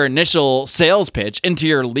initial sales pitch, into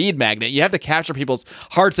your lead magnet. You have to capture people's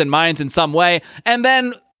hearts and minds in some way, and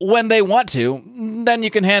then when they want to, then you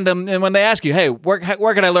can hand them. And when they ask you, "Hey, where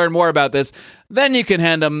can I learn more about this?" Then you can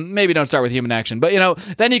hand them, maybe don't start with Human Action, but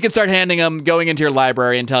then you can start handing them, going into your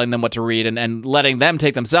library and telling them what to read and letting them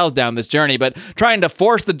take themselves down this journey. But trying to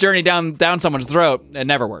force the journey down someone's throat, it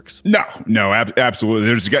never works. No, absolutely.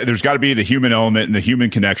 There's got to be the human element and the human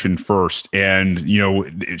connection first. And,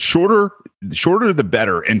 shorter the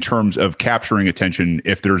better in terms of capturing attention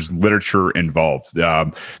if there's literature involved.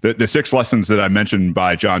 The 6 lessons that I mentioned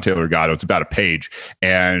by John Taylor Gatto, it's about a page,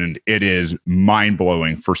 and it is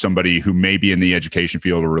mind-blowing for somebody who may be in the education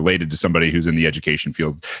field or related to somebody who's in the education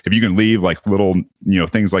field. If you can leave like little,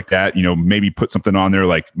 things like that, maybe put something on there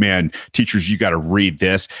like, man, teachers, you got to read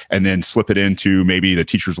this, and then slip it into maybe the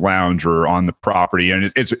teacher's lounge or on the property.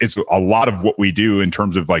 And it's a lot of what we do in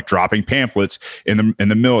terms of like dropping pamphlets in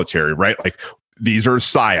the military, right? Like, these are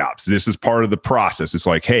psyops. This is part of the process. It's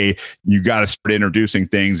like, hey, you got to start introducing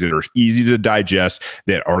things that are easy to digest,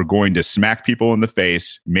 that are going to smack people in the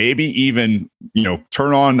face, maybe even,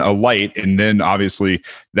 turn on a light. And then obviously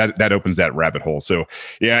that opens that rabbit hole. So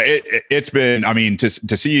yeah, it's been,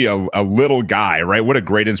 to see a little guy, right? What a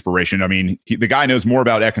great inspiration. The guy knows more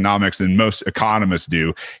about economics than most economists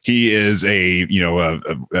do. He is a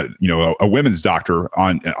women's doctor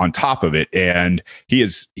on top of it. And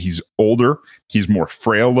he's older. He's more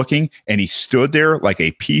frail looking, and he stood there like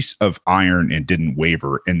a piece of iron and didn't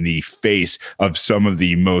waver in the face of some of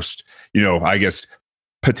the most,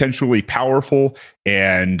 potentially powerful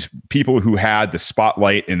and people who had the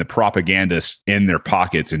spotlight and the propagandists in their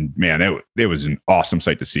pockets. And man, it was an awesome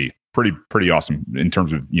sight to see. Pretty awesome in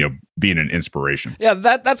terms of, being an inspiration. Yeah,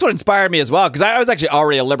 that's what inspired me as well, because I was actually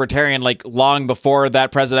already a libertarian like long before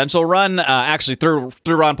that presidential run, actually through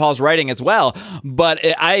Ron Paul's writing as well. But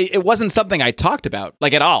it wasn't something I talked about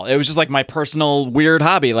like at all. It was just like my personal weird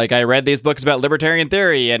hobby. Like I read these books about libertarian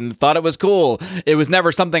theory and thought it was cool. It was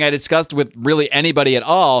never something I discussed with really anybody at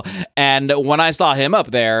all. And when I saw him up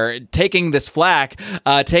there taking this flack,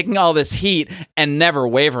 taking all this heat and never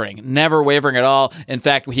wavering at all. In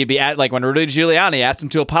fact, he'd be at like when Rudy Giuliani asked him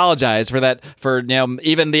to apologize for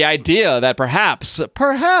even the idea that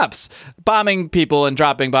perhaps bombing people and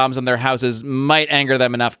dropping bombs on their houses might anger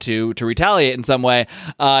them enough to retaliate in some way.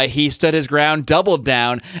 He stood his ground, doubled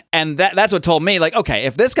down, and that's what told me, like, okay,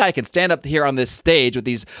 if this guy can stand up here on this stage with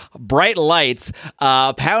these bright lights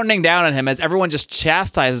pounding down on him as everyone just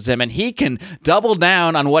chastises him, and he can double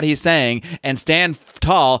down on what he's saying and stand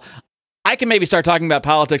tall, I can maybe start talking about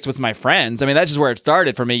politics with my friends. I mean, that's just where it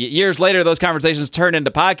started for me. Years later, those conversations turned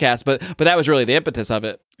into podcasts, but that was really the impetus of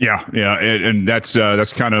it. Yeah, and that's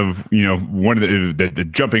kind of one of the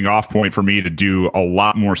jumping off point for me to do a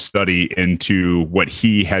lot more study into what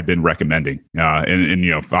he had been recommending,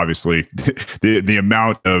 and obviously the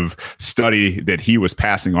amount of study that he was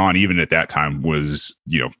passing on even at that time was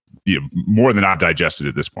more than I've digested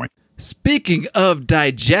at this point. Speaking of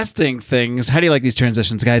digesting things, how do you like these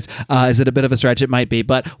transitions, guys? Is it a bit of a stretch? It might be.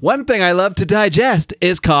 But one thing I love to digest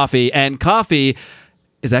is coffee. And coffee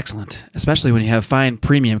is excellent, especially when you have fine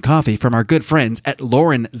premium coffee from our good friends at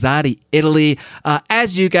Lorenzotti, Italy.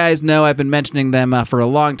 As you guys know, I've been mentioning them for a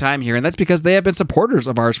long time here, and that's because they have been supporters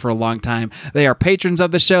of ours for a long time. They are patrons of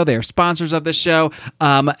the show. They are sponsors of the show.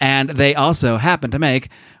 And they also happen to make...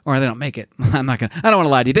 or they don't make it. I don't want to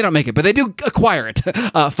lie to you. They don't make it, but they do acquire it.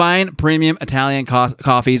 Fine premium Italian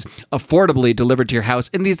coffees affordably delivered to your house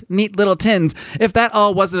in these neat little tins. If that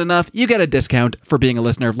all wasn't enough, you get a discount for being a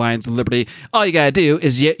listener of Lions of Liberty. All you got to do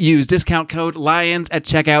is use discount code LIONS at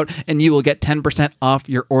checkout, and you will get 10% off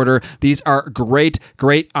your order. These are great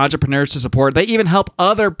entrepreneurs to support. They even help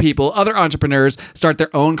other entrepreneurs start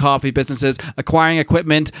their own coffee businesses, acquiring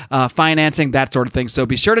equipment, financing, that sort of thing. So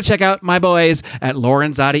be sure to check out my boys at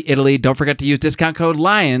Lorenzotti, Italy. Don't forget to use discount code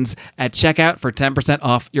LIONS at checkout for 10%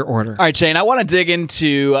 off your order. All right, Shane, I want to dig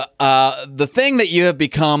into the thing that you have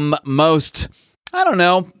become most, I don't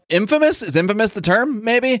know, infamous? Is infamous the term,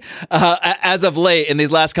 maybe? As of late, in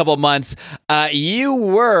these last couple of months, you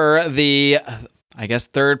were the... I guess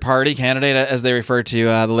third party candidate, as they refer to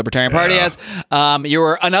the Libertarian Party as. You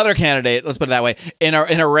were another candidate, let's put it that way, in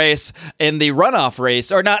a race, in the runoff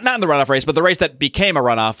race, or not in the runoff race, but the race that became a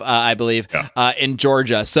runoff, I believe, in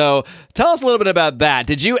Georgia. So tell us a little bit about that.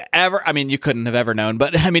 Did you ever, I mean, you couldn't have ever known,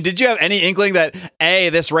 but I mean, did you have any inkling that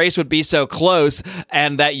this race would be so close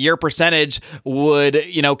and that your percentage would,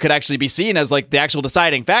 could actually be seen as like the actual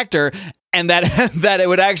deciding factor? And that it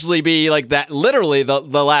would actually be like that, literally the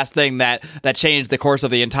last thing that changed the course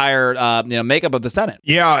of the entire makeup of the Senate.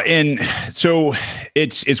 Yeah, and so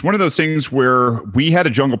it's one of those things where we had a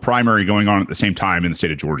jungle primary going on at the same time in the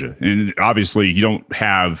state of Georgia, and obviously you don't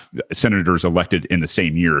have senators elected in the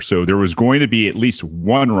same year, so there was going to be at least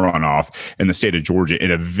one runoff in the state of Georgia in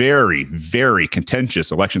a very, very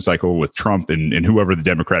contentious election cycle with Trump and whoever the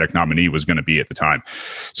Democratic nominee was going to be at the time.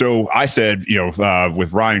 So I said,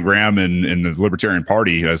 with Ryan Graham and the Libertarian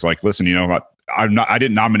Party, I was like, listen, I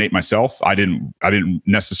didn't nominate myself. I didn't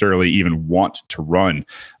necessarily even want to run.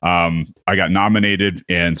 I got nominated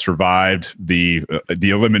and survived the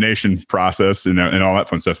elimination process and all that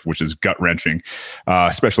fun stuff, which is gut wrenching,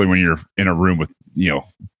 especially when you're in a room with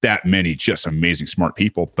that many just amazing smart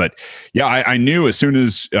people. But yeah, I knew as soon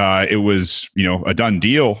as it was a done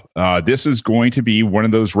deal, this is going to be one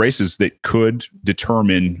of those races that could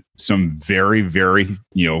determine some very, very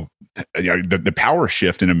the power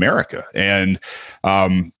shift in America. And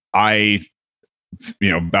about,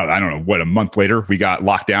 I don't know what, a month later, we got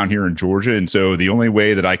locked down here in Georgia. And so the only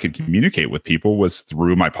way that I could communicate with people was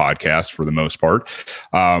through my podcast for the most part.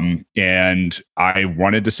 And I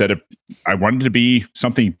wanted to be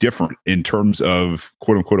something different in terms of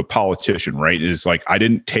quote unquote a politician, right? Is like, I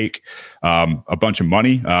didn't take a bunch of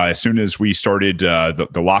money. As soon as we started the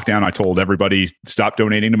lockdown, I told everybody, stop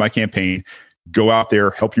donating to my campaign. Go out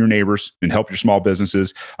there, help your neighbors and help your small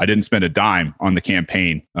businesses. I didn't spend a dime on the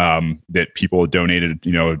campaign that people had donated,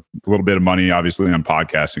 a little bit of money, obviously, on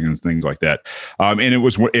podcasting and things like that. And it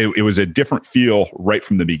was a different feel right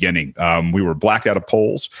from the beginning. We were blacked out of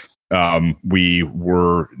polls. We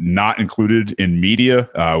were not included in media.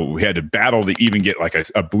 We had to battle to even get like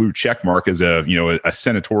a blue check mark as a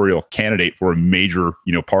senatorial candidate for a major,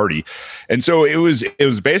 party. And so it was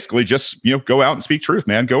basically just, go out and speak truth,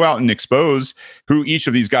 man. Go out and expose who each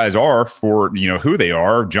of these guys are for, who they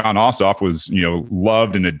are. John Ossoff was,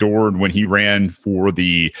 loved and adored when he ran for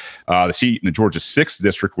the seat in the Georgia 6th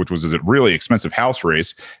district, which was a really expensive House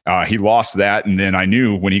race. He lost that. And then I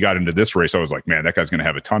knew when he got into this race, I was like, man, that guy's going to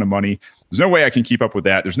have a ton of money. There's no way I can keep up with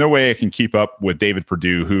that. There's no way I can keep up with David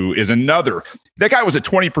Perdue, who is that guy was a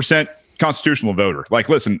 20% constitutional voter. Like,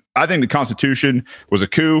 listen, I think the Constitution was a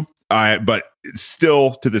coup, but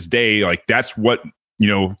still to this day, like that's what,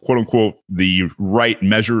 quote unquote, the right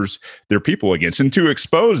measures their people against. And to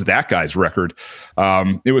expose that guy's record,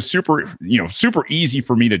 it was super easy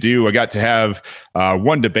for me to do. I got to have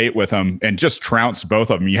one debate with him and just trounce both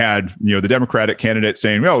of them. You had, the Democratic candidate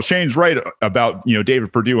saying, well, Shane's right about,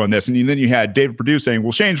 David Perdue on this. And then you had David Perdue saying,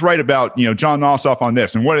 well, Shane's right about, John Ossoff on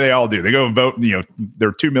this. And what do they all do? They go and vote, there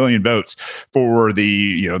are 2 million votes for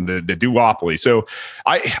the duopoly. So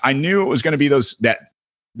I knew it was going to be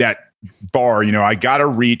that bar, I got to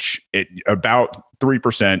reach it about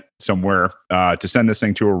 3% somewhere to send this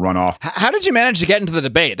thing to a runoff. How did you manage to get into the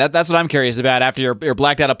debate? That's what I'm curious about. After you're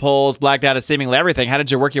blacked out of polls, blacked out of seemingly everything, how did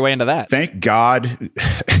you work your way into that? Thank God.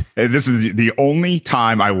 This is the only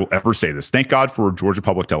time I will ever say this. Thank God for Georgia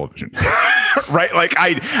Public Television. Right? Like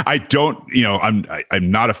I don't, I'm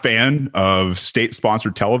not a fan of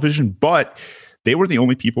state-sponsored television, but they were the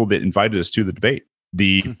only people that invited us to the debate.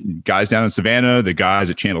 The guys down in Savannah, the guys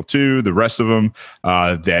at Channel 2, the rest of them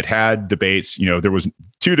that had debates, there was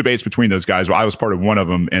 2 debates between those guys. Well, I was part of one of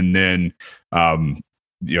them. And then,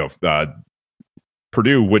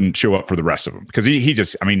 Perdue wouldn't show up for the rest of them because he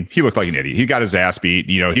looked like an idiot. He got his ass beat.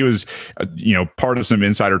 He was, part of some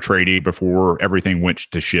insider trading before everything went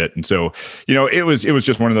to shit. And so, it was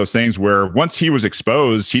just one of those things where once he was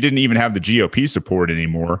exposed, he didn't even have the GOP support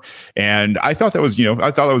anymore. And I thought that was,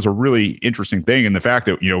 a really interesting thing. And the fact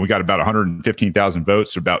that, we got about 115,000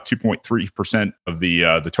 votes, about 2.3% of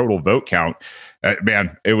the total vote count.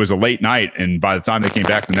 Man, it was a late night, and by the time they came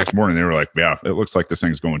back the next morning, they were like, yeah, it looks like this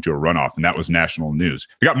thing's going to a runoff, and that was national news.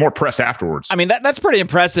 We got more press afterwards. I mean, that's pretty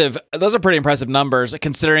impressive. Those are pretty impressive numbers,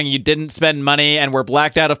 considering you didn't spend money and were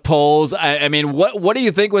blacked out of polls. I mean, what do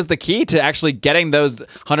you think was the key to actually getting those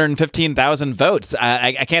 115,000 votes?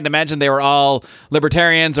 I can't imagine they were all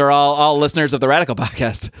libertarians or all listeners of the Radical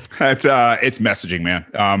podcast. It's messaging,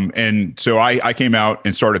 man. And so I came out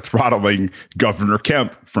and started throttling Governor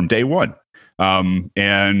Kemp from day one.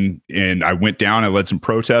 And I went down, I led some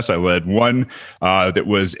protests. I led one, that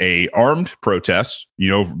was a armed protest,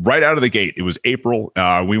 right out of the gate. It was April.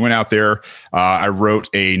 We went out there. I wrote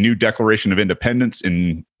a new Declaration of Independence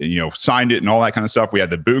and, signed it and all that kind of stuff. We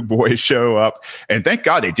had the Boog Boys show up, and thank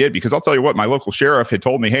God they did, because I'll tell you what, my local sheriff had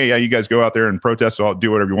told me, hey, yeah, you guys go out there and protest. So I'll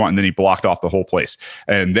do whatever you want. And then he blocked off the whole place.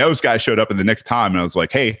 And those guys showed up in the next time. And I was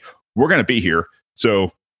like, hey, we're going to be here.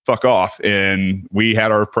 So fuck off. And we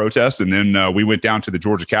had our protest, and then we went down to the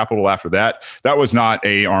Georgia Capitol after that. That was not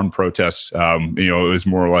a armed protest. It was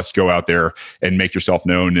more or less go out there and make yourself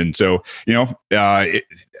known. And so,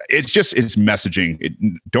 it's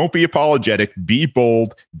messaging. Don't be apologetic, be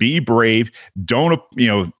bold, be brave. Don't,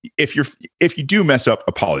 if you do mess up,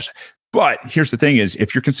 apologize. But here's the thing is,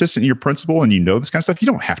 if you're consistent in your principle and this kind of stuff, you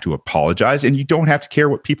don't have to apologize, and you don't have to care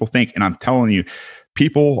what people think. And I'm telling you,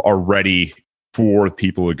 people are ready for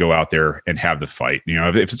people to go out there and have the fight.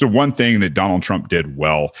 If it's a one thing that Donald Trump did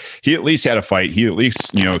well, he at least had a fight. He at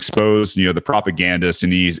least, exposed, the propagandists,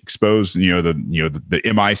 and he exposed, the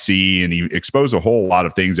MIC, and he exposed a whole lot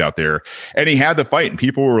of things out there. And he had the fight, and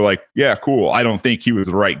people were like, yeah, cool. I don't think he was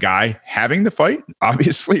the right guy having the fight,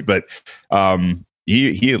 obviously, but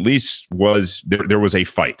he at least was, there was a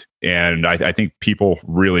fight. And I think people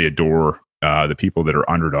really adore the people that are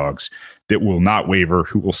underdogs, that will not waver,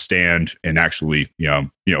 who will stand and actually,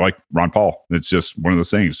 like Ron Paul. It's just one of those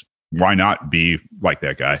things. Why not be like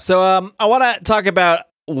that guy? So I want to talk about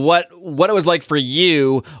what it was like for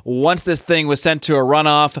you once this thing was sent to a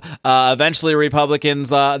runoff. Eventually,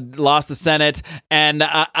 Republicans lost the Senate, and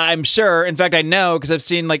I'm sure, in fact, I know because I've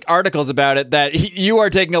seen articles about it, that you are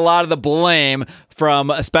taking a lot of the blame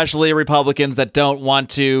from especially Republicans that don't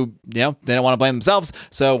want to, they don't want to blame themselves.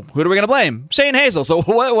 So who are we going to blame? Shane Hazel. So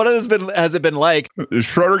what has it been like?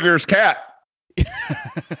 Schrodinger's cat.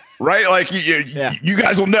 Right? Like you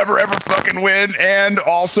guys will never ever fucking win, and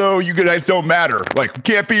also you guys don't matter. Like, you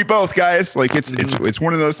can't beat both, guys. Like it's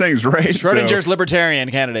one of those things, right? Schrodinger's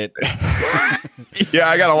libertarian candidate. Yeah,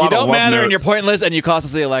 I got a lot of You don't love matter, notes. and you're pointless, and you cost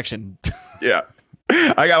us the election. Yeah.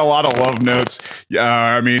 I got a lot of love notes.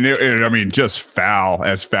 I mean, just foul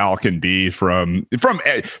as foul can be from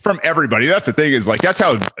everybody. That's the thing, is like, that's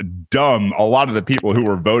how dumb a lot of the people who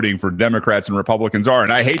were voting for Democrats and Republicans are.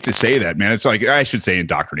 And I hate to say that, man. It's like, I should say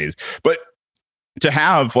indoctrinated, but to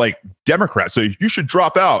have like Democrats say you should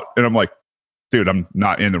drop out, and I'm like, dude, I'm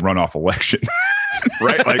not in the runoff election.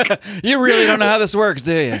 Right? Like, you really don't know how this works,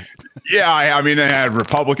 do you? Yeah, I mean, I had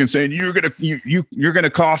Republicans saying you're gonna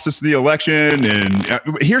cost us the election, and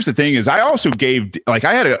here's the thing: is I also gave, like,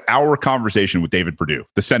 I had an hour conversation with David Perdue,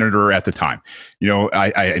 the senator at the time. You know,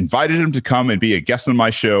 I invited him to come and be a guest on my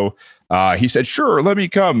show. He said, sure, let me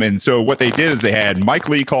come. And so what they did is they had Mike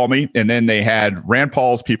Lee call me, and then they had Rand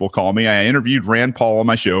Paul's people call me. I interviewed Rand Paul on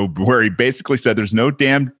my show, where he basically said there's no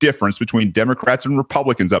damn difference between Democrats and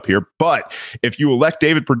Republicans up here. But if you elect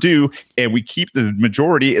David Perdue and we keep the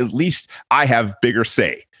majority, at least I have bigger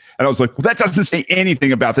say. And I was like, well, that doesn't say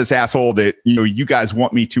anything about this asshole that, you know, you guys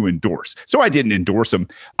want me to endorse. So I didn't endorse him.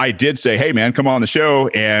 I did say, hey, man, come on the show.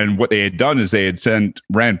 And what they had done is they had sent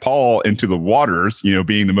Rand Paul into the waters, you know,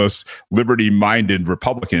 being the most liberty-minded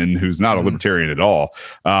Republican who's not a libertarian at all,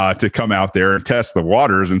 to come out there and test the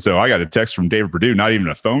waters. And so I got a text from David Perdue, not even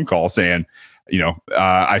a phone call, saying, you know,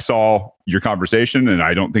 I saw your conversation and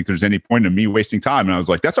I don't think there's any point in me wasting time. And I was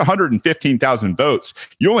like, that's 115,000 votes.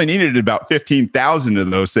 You only needed about 15,000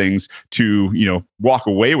 of those things to, you know, walk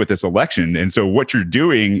away with this election. And so what you're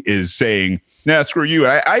doing is saying, nah, screw you.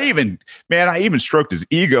 I even stroked his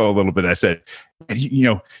ego a little bit. I said, you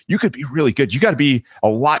know, you could be really good. You got to be a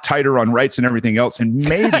lot tighter on rights and everything else. And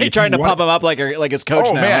maybe you're trying to pump him up like his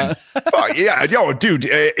coach now. Man. Huh? Yeah, yo, dude,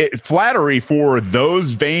 flattery for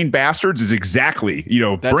those vain bastards is exactly, you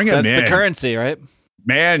know, bring him in. That's the currency, right?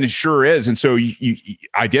 Man, it sure is. And so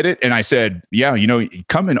I did it. And I said, yeah, you know,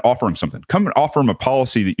 come and offer him something. Come and offer him a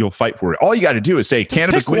policy that you'll fight for it. All you got to do is say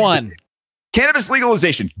cannabis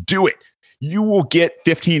legalization. Do it. You will get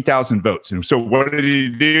 15,000 votes. And so what did he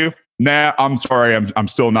do? Nah, I'm sorry. I'm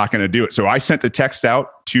still not going to do it. So I sent the text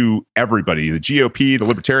out to everybody, the GOP, the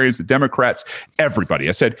Libertarians, the Democrats, everybody.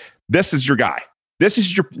 I said, this is your guy. This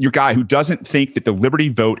is your guy who doesn't think that the liberty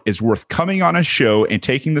vote is worth coming on a show and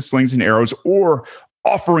taking the slings and arrows or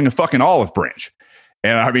offering a fucking olive branch.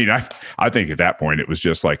 And I mean, I think at that point it was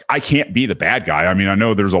just like, I can't be the bad guy. I mean, I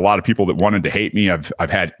know there's a lot of people that wanted to hate me. I've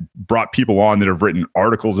had brought people on that have written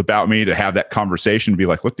articles about me to have that conversation, to be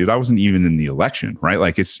like, look, dude, I wasn't even in the election, right?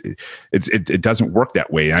 Like it doesn't work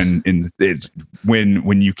that way. And it's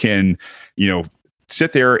when you can, you know,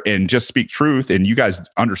 sit there and just speak truth, and you guys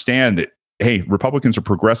understand that, hey, Republicans are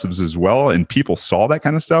progressives as well, and people saw that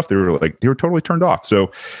kind of stuff, they were totally turned off.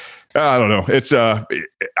 So I don't know. It's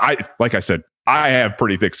like I said, I have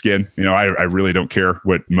pretty thick skin. You know, I really don't care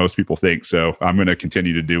what most people think. So I'm going to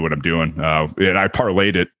continue to do what I'm doing. And I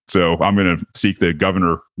parlayed it. So I'm going to seek the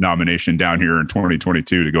governor nomination down here in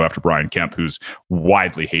 2022 to go after Brian Kemp, who's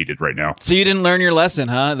widely hated right now. So you didn't learn your lesson,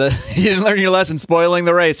 huh? You didn't learn your lesson, spoiling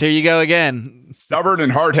the race. Here you go again. Stubborn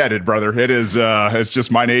and hard-headed, brother. It is. It's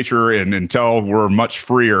just my nature. And until we're much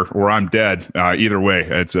freer or I'm dead, either way,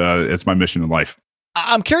 it's my mission in life.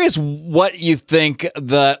 I'm curious what you think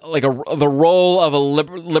the role of a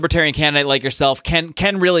libertarian candidate like yourself can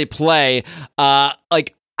really play. I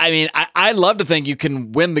mean, I'd love to think you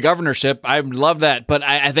can win the governorship. I love that, but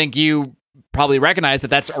I think you probably recognize that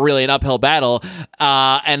that's really an uphill battle.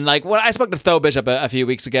 And like when I spoke to Tho Bishop a few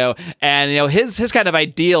weeks ago, and you know his kind of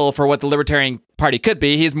ideal for what the Libertarian Party could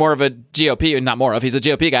be, he's more of a GOP, not more of, he's a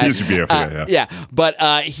GOP guy. He's a GOP guy, yeah.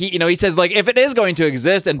 But he says, like, if it is going to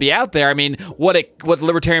exist and be out there, I mean, what the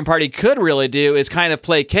Libertarian Party could really do is kind of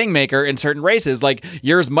play kingmaker in certain races. Like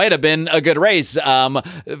yours might have been a good race,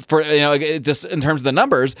 for, you know, just in terms of the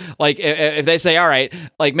numbers. Like if they say, all right,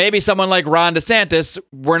 like maybe someone like Ron DeSantis,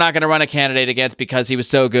 we're not going to run a candidate against because he was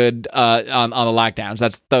so good on the lockdowns.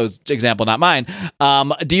 That's Tho's example, not mine.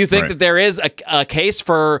 Do you think that there is a case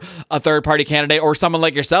for a third party candidate or someone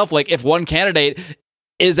like yourself? Like if one candidate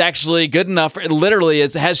is actually good enough, literally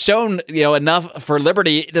has shown, you know, enough for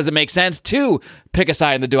liberty, does it make sense to pick a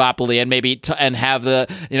side in the duopoly and maybe and have the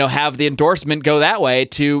endorsement go that way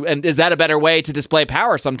to, and is that a better way to display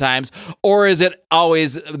power sometimes? Or is it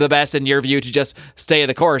always the best in your view to just stay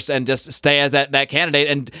the course and just stay as that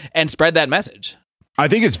candidate and spread that message? I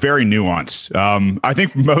think it's very nuanced. I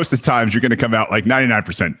think most of the times you're going to come out like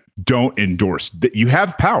 99% don't endorse. That you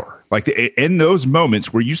have power. Like in those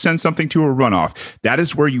moments where you send something to a runoff, that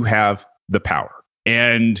is where you have the power.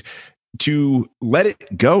 And to let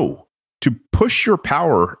it go, to push your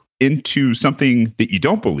power into something that you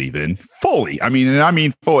don't believe in fully. I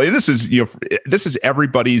mean fully. This is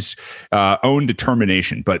everybody's own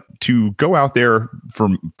determination. But to go out there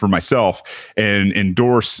for myself and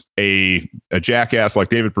endorse a jackass like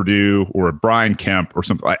David Perdue or a Brian Kemp or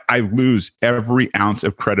something, I lose every ounce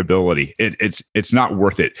of credibility. It's not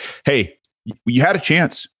worth it. Hey, you had a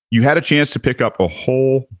chance. You had a chance to pick up a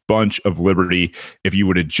whole bunch of liberty if you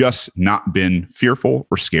would have just not been fearful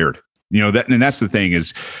or scared. That's the thing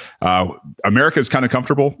is, America is kind of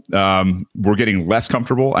comfortable. We're getting less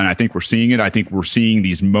comfortable, and I think we're seeing it. I think we're seeing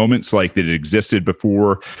these moments like that existed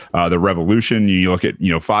before the revolution. You look at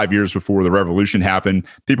 5 years before the revolution happened,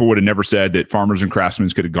 people would have never said that farmers and craftsmen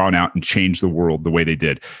could have gone out and changed the world the way they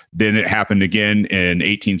did. Then it happened again in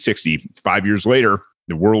 1860. 5 years later,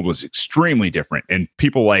 the world was extremely different, and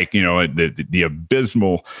people like the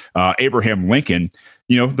abysmal Abraham Lincoln.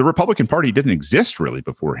 The Republican Party didn't exist really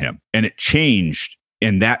before him, and it changed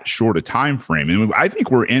in that short a time frame. And I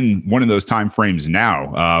think we're in one of those time frames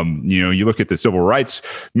now. You look at the civil rights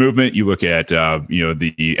movement, you look at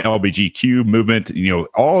the LGBTQ movement.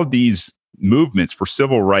 All of these movements for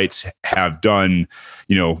civil rights have done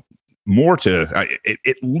more to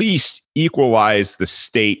at least equalize the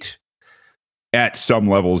state at some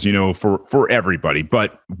levels, for everybody.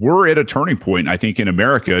 But we're at a turning point, I think, in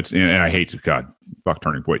America. And I hate to, God, fuck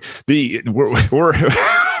turning point.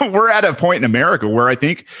 We're at a point in America where I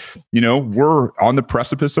think, we're on the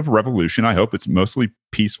precipice of revolution. I hope it's mostly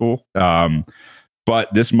peaceful.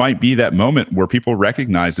 But this might be that moment where people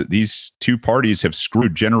recognize that these two parties have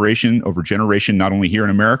screwed generation over generation, not only here in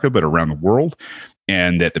America, but around the world.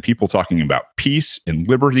 And that the people talking about peace and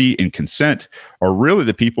liberty and consent are really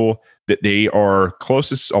the people that they are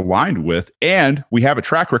closest aligned with. And we have a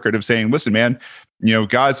track record of saying, listen, man,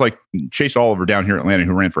 guys like Chase Oliver down here in Atlanta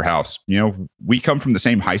who ran for House, we come from the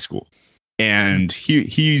same high school. And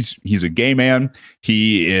he's a gay man.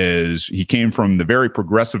 He came from the very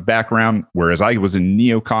progressive background, whereas I was a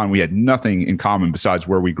neocon. We had nothing in common besides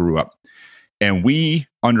where we grew up. And we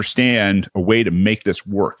understand a way to make this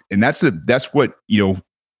work. And that's what,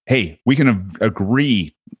 hey, we can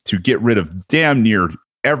agree to get rid of damn near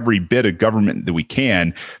every bit of government that we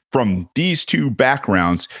can from these two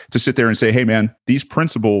backgrounds to sit there and say, hey, man, these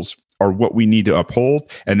principles are what we need to uphold.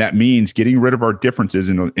 And that means getting rid of our differences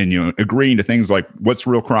and agreeing to things like what's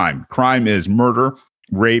real crime. Crime is murder,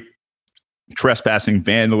 rape, trespassing,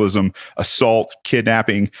 vandalism, assault,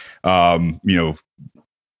 kidnapping,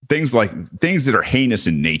 things that are heinous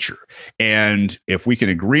in nature. And if we can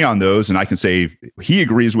agree on those, and I can say he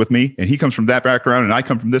agrees with me and he comes from that background and I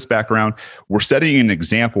come from this background, we're setting an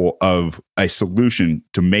example of a solution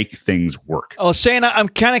to make things work. Oh, Shane, I'm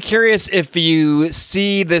kind of curious if you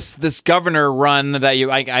see this governor run that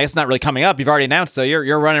I guess not really coming up. You've already announced, so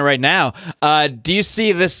you're running right now. Do you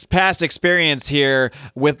see this past experience here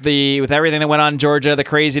with everything that went on in Georgia, the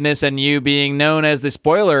craziness, and you being known as the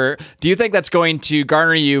spoiler? Do you think that's going to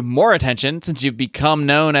garner you more attention since you've become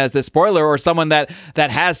known as the spoiler, or someone that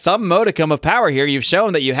has some modicum of power here? You've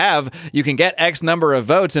shown that you can get X number of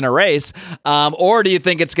votes in a race, or do you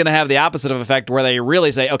think it's going to have the opposite of effect where they really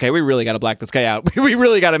say, okay, we really got to black this guy out. We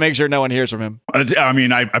really got to make sure no one hears from him. I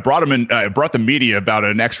mean, I brought him in. I brought the media about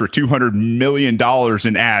an extra $200 million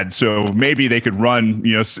in ads, so maybe they could run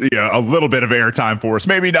a little bit of airtime for us.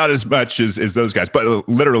 Maybe not as much as those guys, but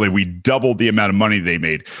literally we doubled the amount of money they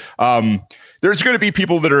made. There's going to be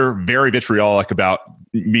people that are very vitriolic about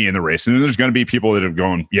me in the race, and then there's going to be people that are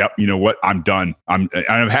going, "Yep, you know what? I'm done."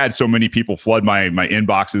 I've had so many people flood my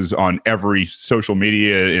inboxes on every social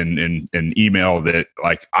media and email that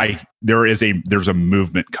there's a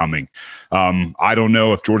movement coming. I don't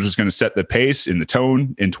know if Georgia's going to set the pace and the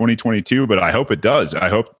tone in 2022, but I hope it does. I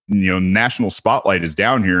hope national spotlight is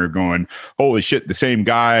down here going, holy shit, the same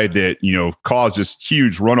guy that caused this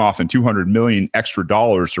huge runoff and $200 million extra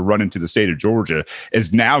dollars to run into the state of Georgia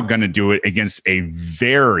is now going to do it against a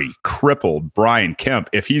very crippled Brian Kemp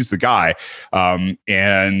if he's the guy.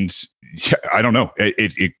 And I don't know.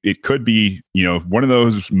 It could be one of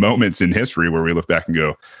those moments in history where we look back and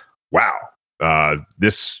go, wow.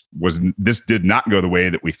 This did not go the way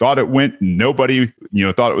that we thought it went. Nobody,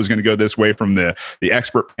 thought it was going to go this way from the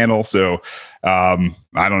expert panel. So, I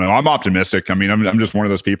don't know. I'm optimistic. I mean, I'm just one of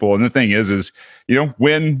those people. And the thing is,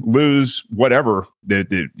 win, lose, whatever,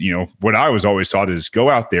 what I was always taught is go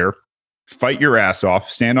out there, fight your ass off,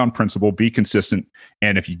 stand on principle, be consistent.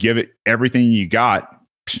 And if you give it everything you got,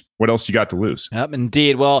 what else you got to lose? Yep,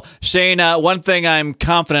 indeed. Well, Shane, one thing I'm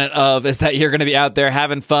confident of is that you're going to be out there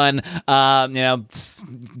having fun,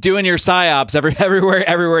 doing your psyops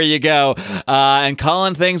everywhere you go, and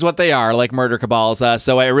calling things what they are, like murder cabals.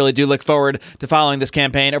 So I really do look forward to following this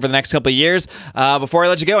campaign over the next couple of years. Before I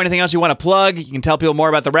let you go, anything else you want to plug? You can tell people more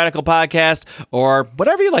about the Radical Podcast or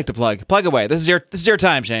whatever you like to plug. Plug away. This is your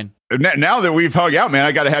time, Shane. Now that we've hung out, man,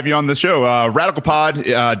 I got to have you on the show.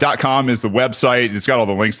 RadicalPod.com is the website. It's got all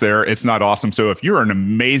the links there. It's not awesome. So if you're an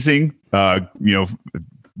amazing,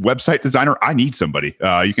 website designer, I need somebody.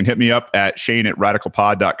 You can hit me up at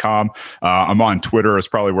Shane@RadicalPod.com. I'm on Twitter. It's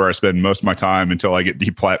probably where I spend most of my time until I get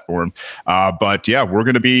deplatformed. But yeah, we're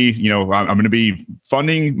going to be, I'm going to be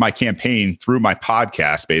funding my campaign through my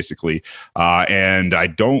podcast, basically. And I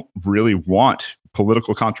don't really want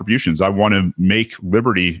political contributions. I want to make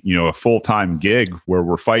Liberty, a full-time gig where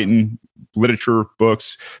we're fighting literature,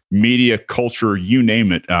 books, media, culture, you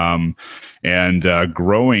name it, and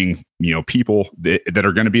growing, people that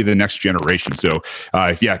are going to be the next generation. So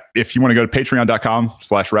if you want to go to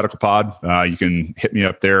patreon.com/radicalpod, you can hit me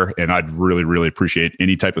up there, and I'd really, really appreciate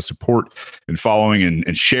any type of support and following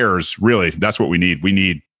and shares. Really, that's what we need. We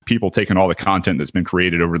need people taking all the content that's been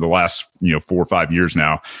created over the last 4 or 5 years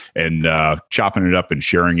now and chopping it up and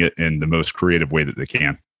sharing it in the most creative way that they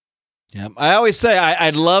can. Yeah, I always say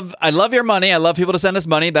I'd love your money. I love people to send us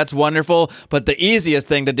money. That's wonderful. But the easiest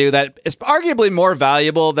thing to do that is arguably more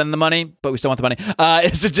valuable than the money, but we still want the money,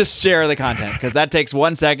 is to just share the content, because that takes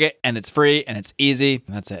 1 second and it's free and it's easy.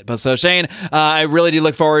 And that's it. But so Shane, I really do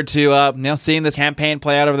look forward to seeing this campaign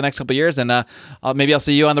play out over the next couple of years, and maybe I'll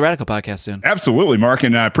see you on the Radical Podcast soon. Absolutely, Mark,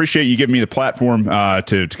 and I appreciate you giving me the platform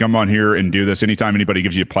to come on here and do this. Anytime anybody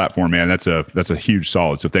gives you a platform, man, that's a huge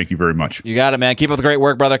solid. So thank you very much. You got it, man. Keep up the great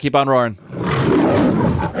work, brother. Keep on roaring.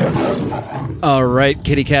 All right,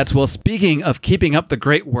 kitty cats. Well, speaking of keeping up the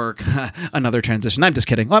great work, another transition. I'm just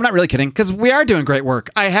kidding. Well, I'm not really kidding, because we are doing great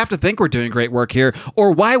work. I have to think we're doing great work here,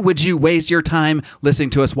 or why would you waste your time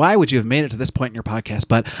listening to us? Why would you have made it to this point in your podcast?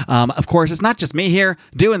 But of course, it's not just me here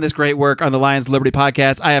doing this great work on the Lions of Liberty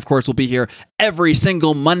podcast. I, of course, will be here every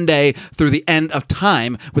single Monday through the end of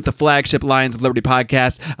time with the flagship Lions of Liberty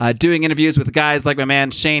podcast, doing interviews with guys like my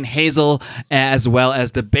man Shane Hazel, as well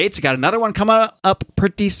as debates. We got another one coming up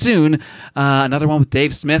pretty soon. Another one with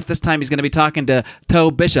Dave Smith. This time he's going to be talking to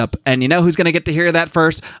Toe Bishop. And you know who's going to get to hear that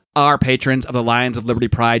first? Our patrons of the Lions of Liberty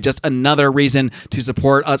Pride. Just another reason to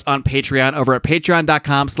support us on Patreon over at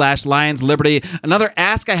patreon.com/lionsliberty. Another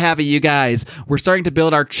ask I have of you guys. We're starting to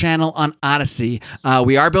build our channel on Odyssey.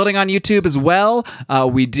 We are building on YouTube as well.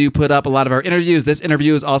 We do put up a lot of our interviews. This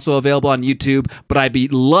interview is also available on YouTube, but I would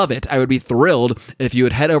be thrilled if you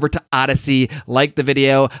would head over to Odyssey, like the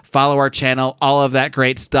video, follow our channel, all of that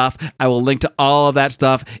great stuff. I will link to all of that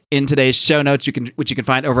stuff in today's show notes, which you can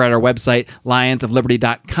find over at our website,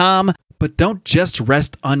 lionsofliberty.com. But don't just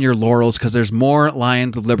rest on your laurels, because there's more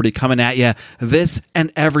Lions of Liberty coming at you this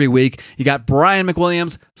and every week. You got Brian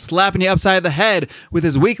McWilliams slapping you upside the head with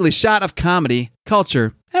his weekly shot of comedy,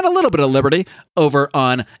 culture, and a little bit of liberty over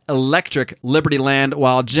on Electric Liberty Land,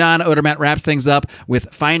 while John Odermatt wraps things up with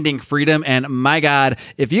Finding Freedom. And my God,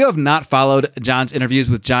 if you have not followed John's interviews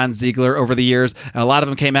with John Ziegler over the years, a lot of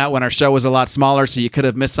them came out when our show was a lot smaller, so you could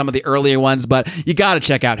have missed some of the earlier ones, but you got to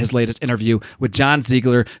check out his latest interview with John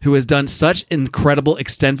Ziegler, who has done such incredible,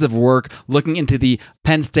 extensive work looking into the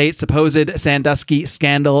Penn State supposed Sandusky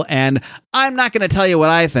scandal. And I'm not going to tell you what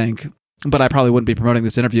I think, but I probably wouldn't be promoting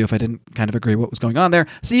this interview if I didn't kind of agree what was going on there.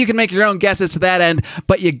 So you can make your own guesses to that end,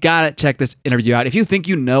 but you gotta check this interview out. If you think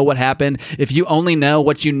you know what happened, if you only know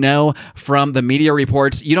what you know from the media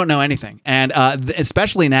reports, you don't know anything. And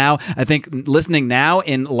especially now, I think listening now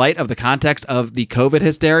in light of the context of the COVID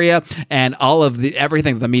hysteria and all of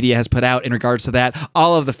everything the media has put out in regards to that,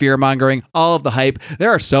 all of the fear mongering, all of the hype,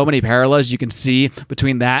 there are so many parallels you can see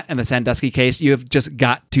between that and the Sandusky case. You have just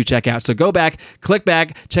got to check out. So go back, click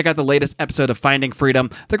back, check out the latest episode of Finding Freedom.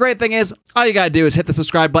 The great thing is, all you gotta do is hit the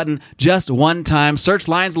subscribe button just one time. Search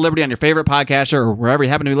Lions of Liberty on your favorite podcatcher or wherever you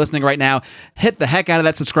happen to be listening right now. Hit the heck out of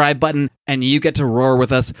that subscribe button, and you get to roar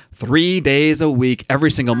with us 3 days a week,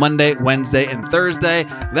 every single Monday, Wednesday, and Thursday.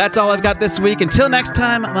 That's all I've got this week. Until next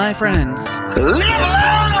time, my friends. Live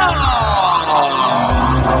long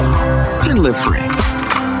and live free.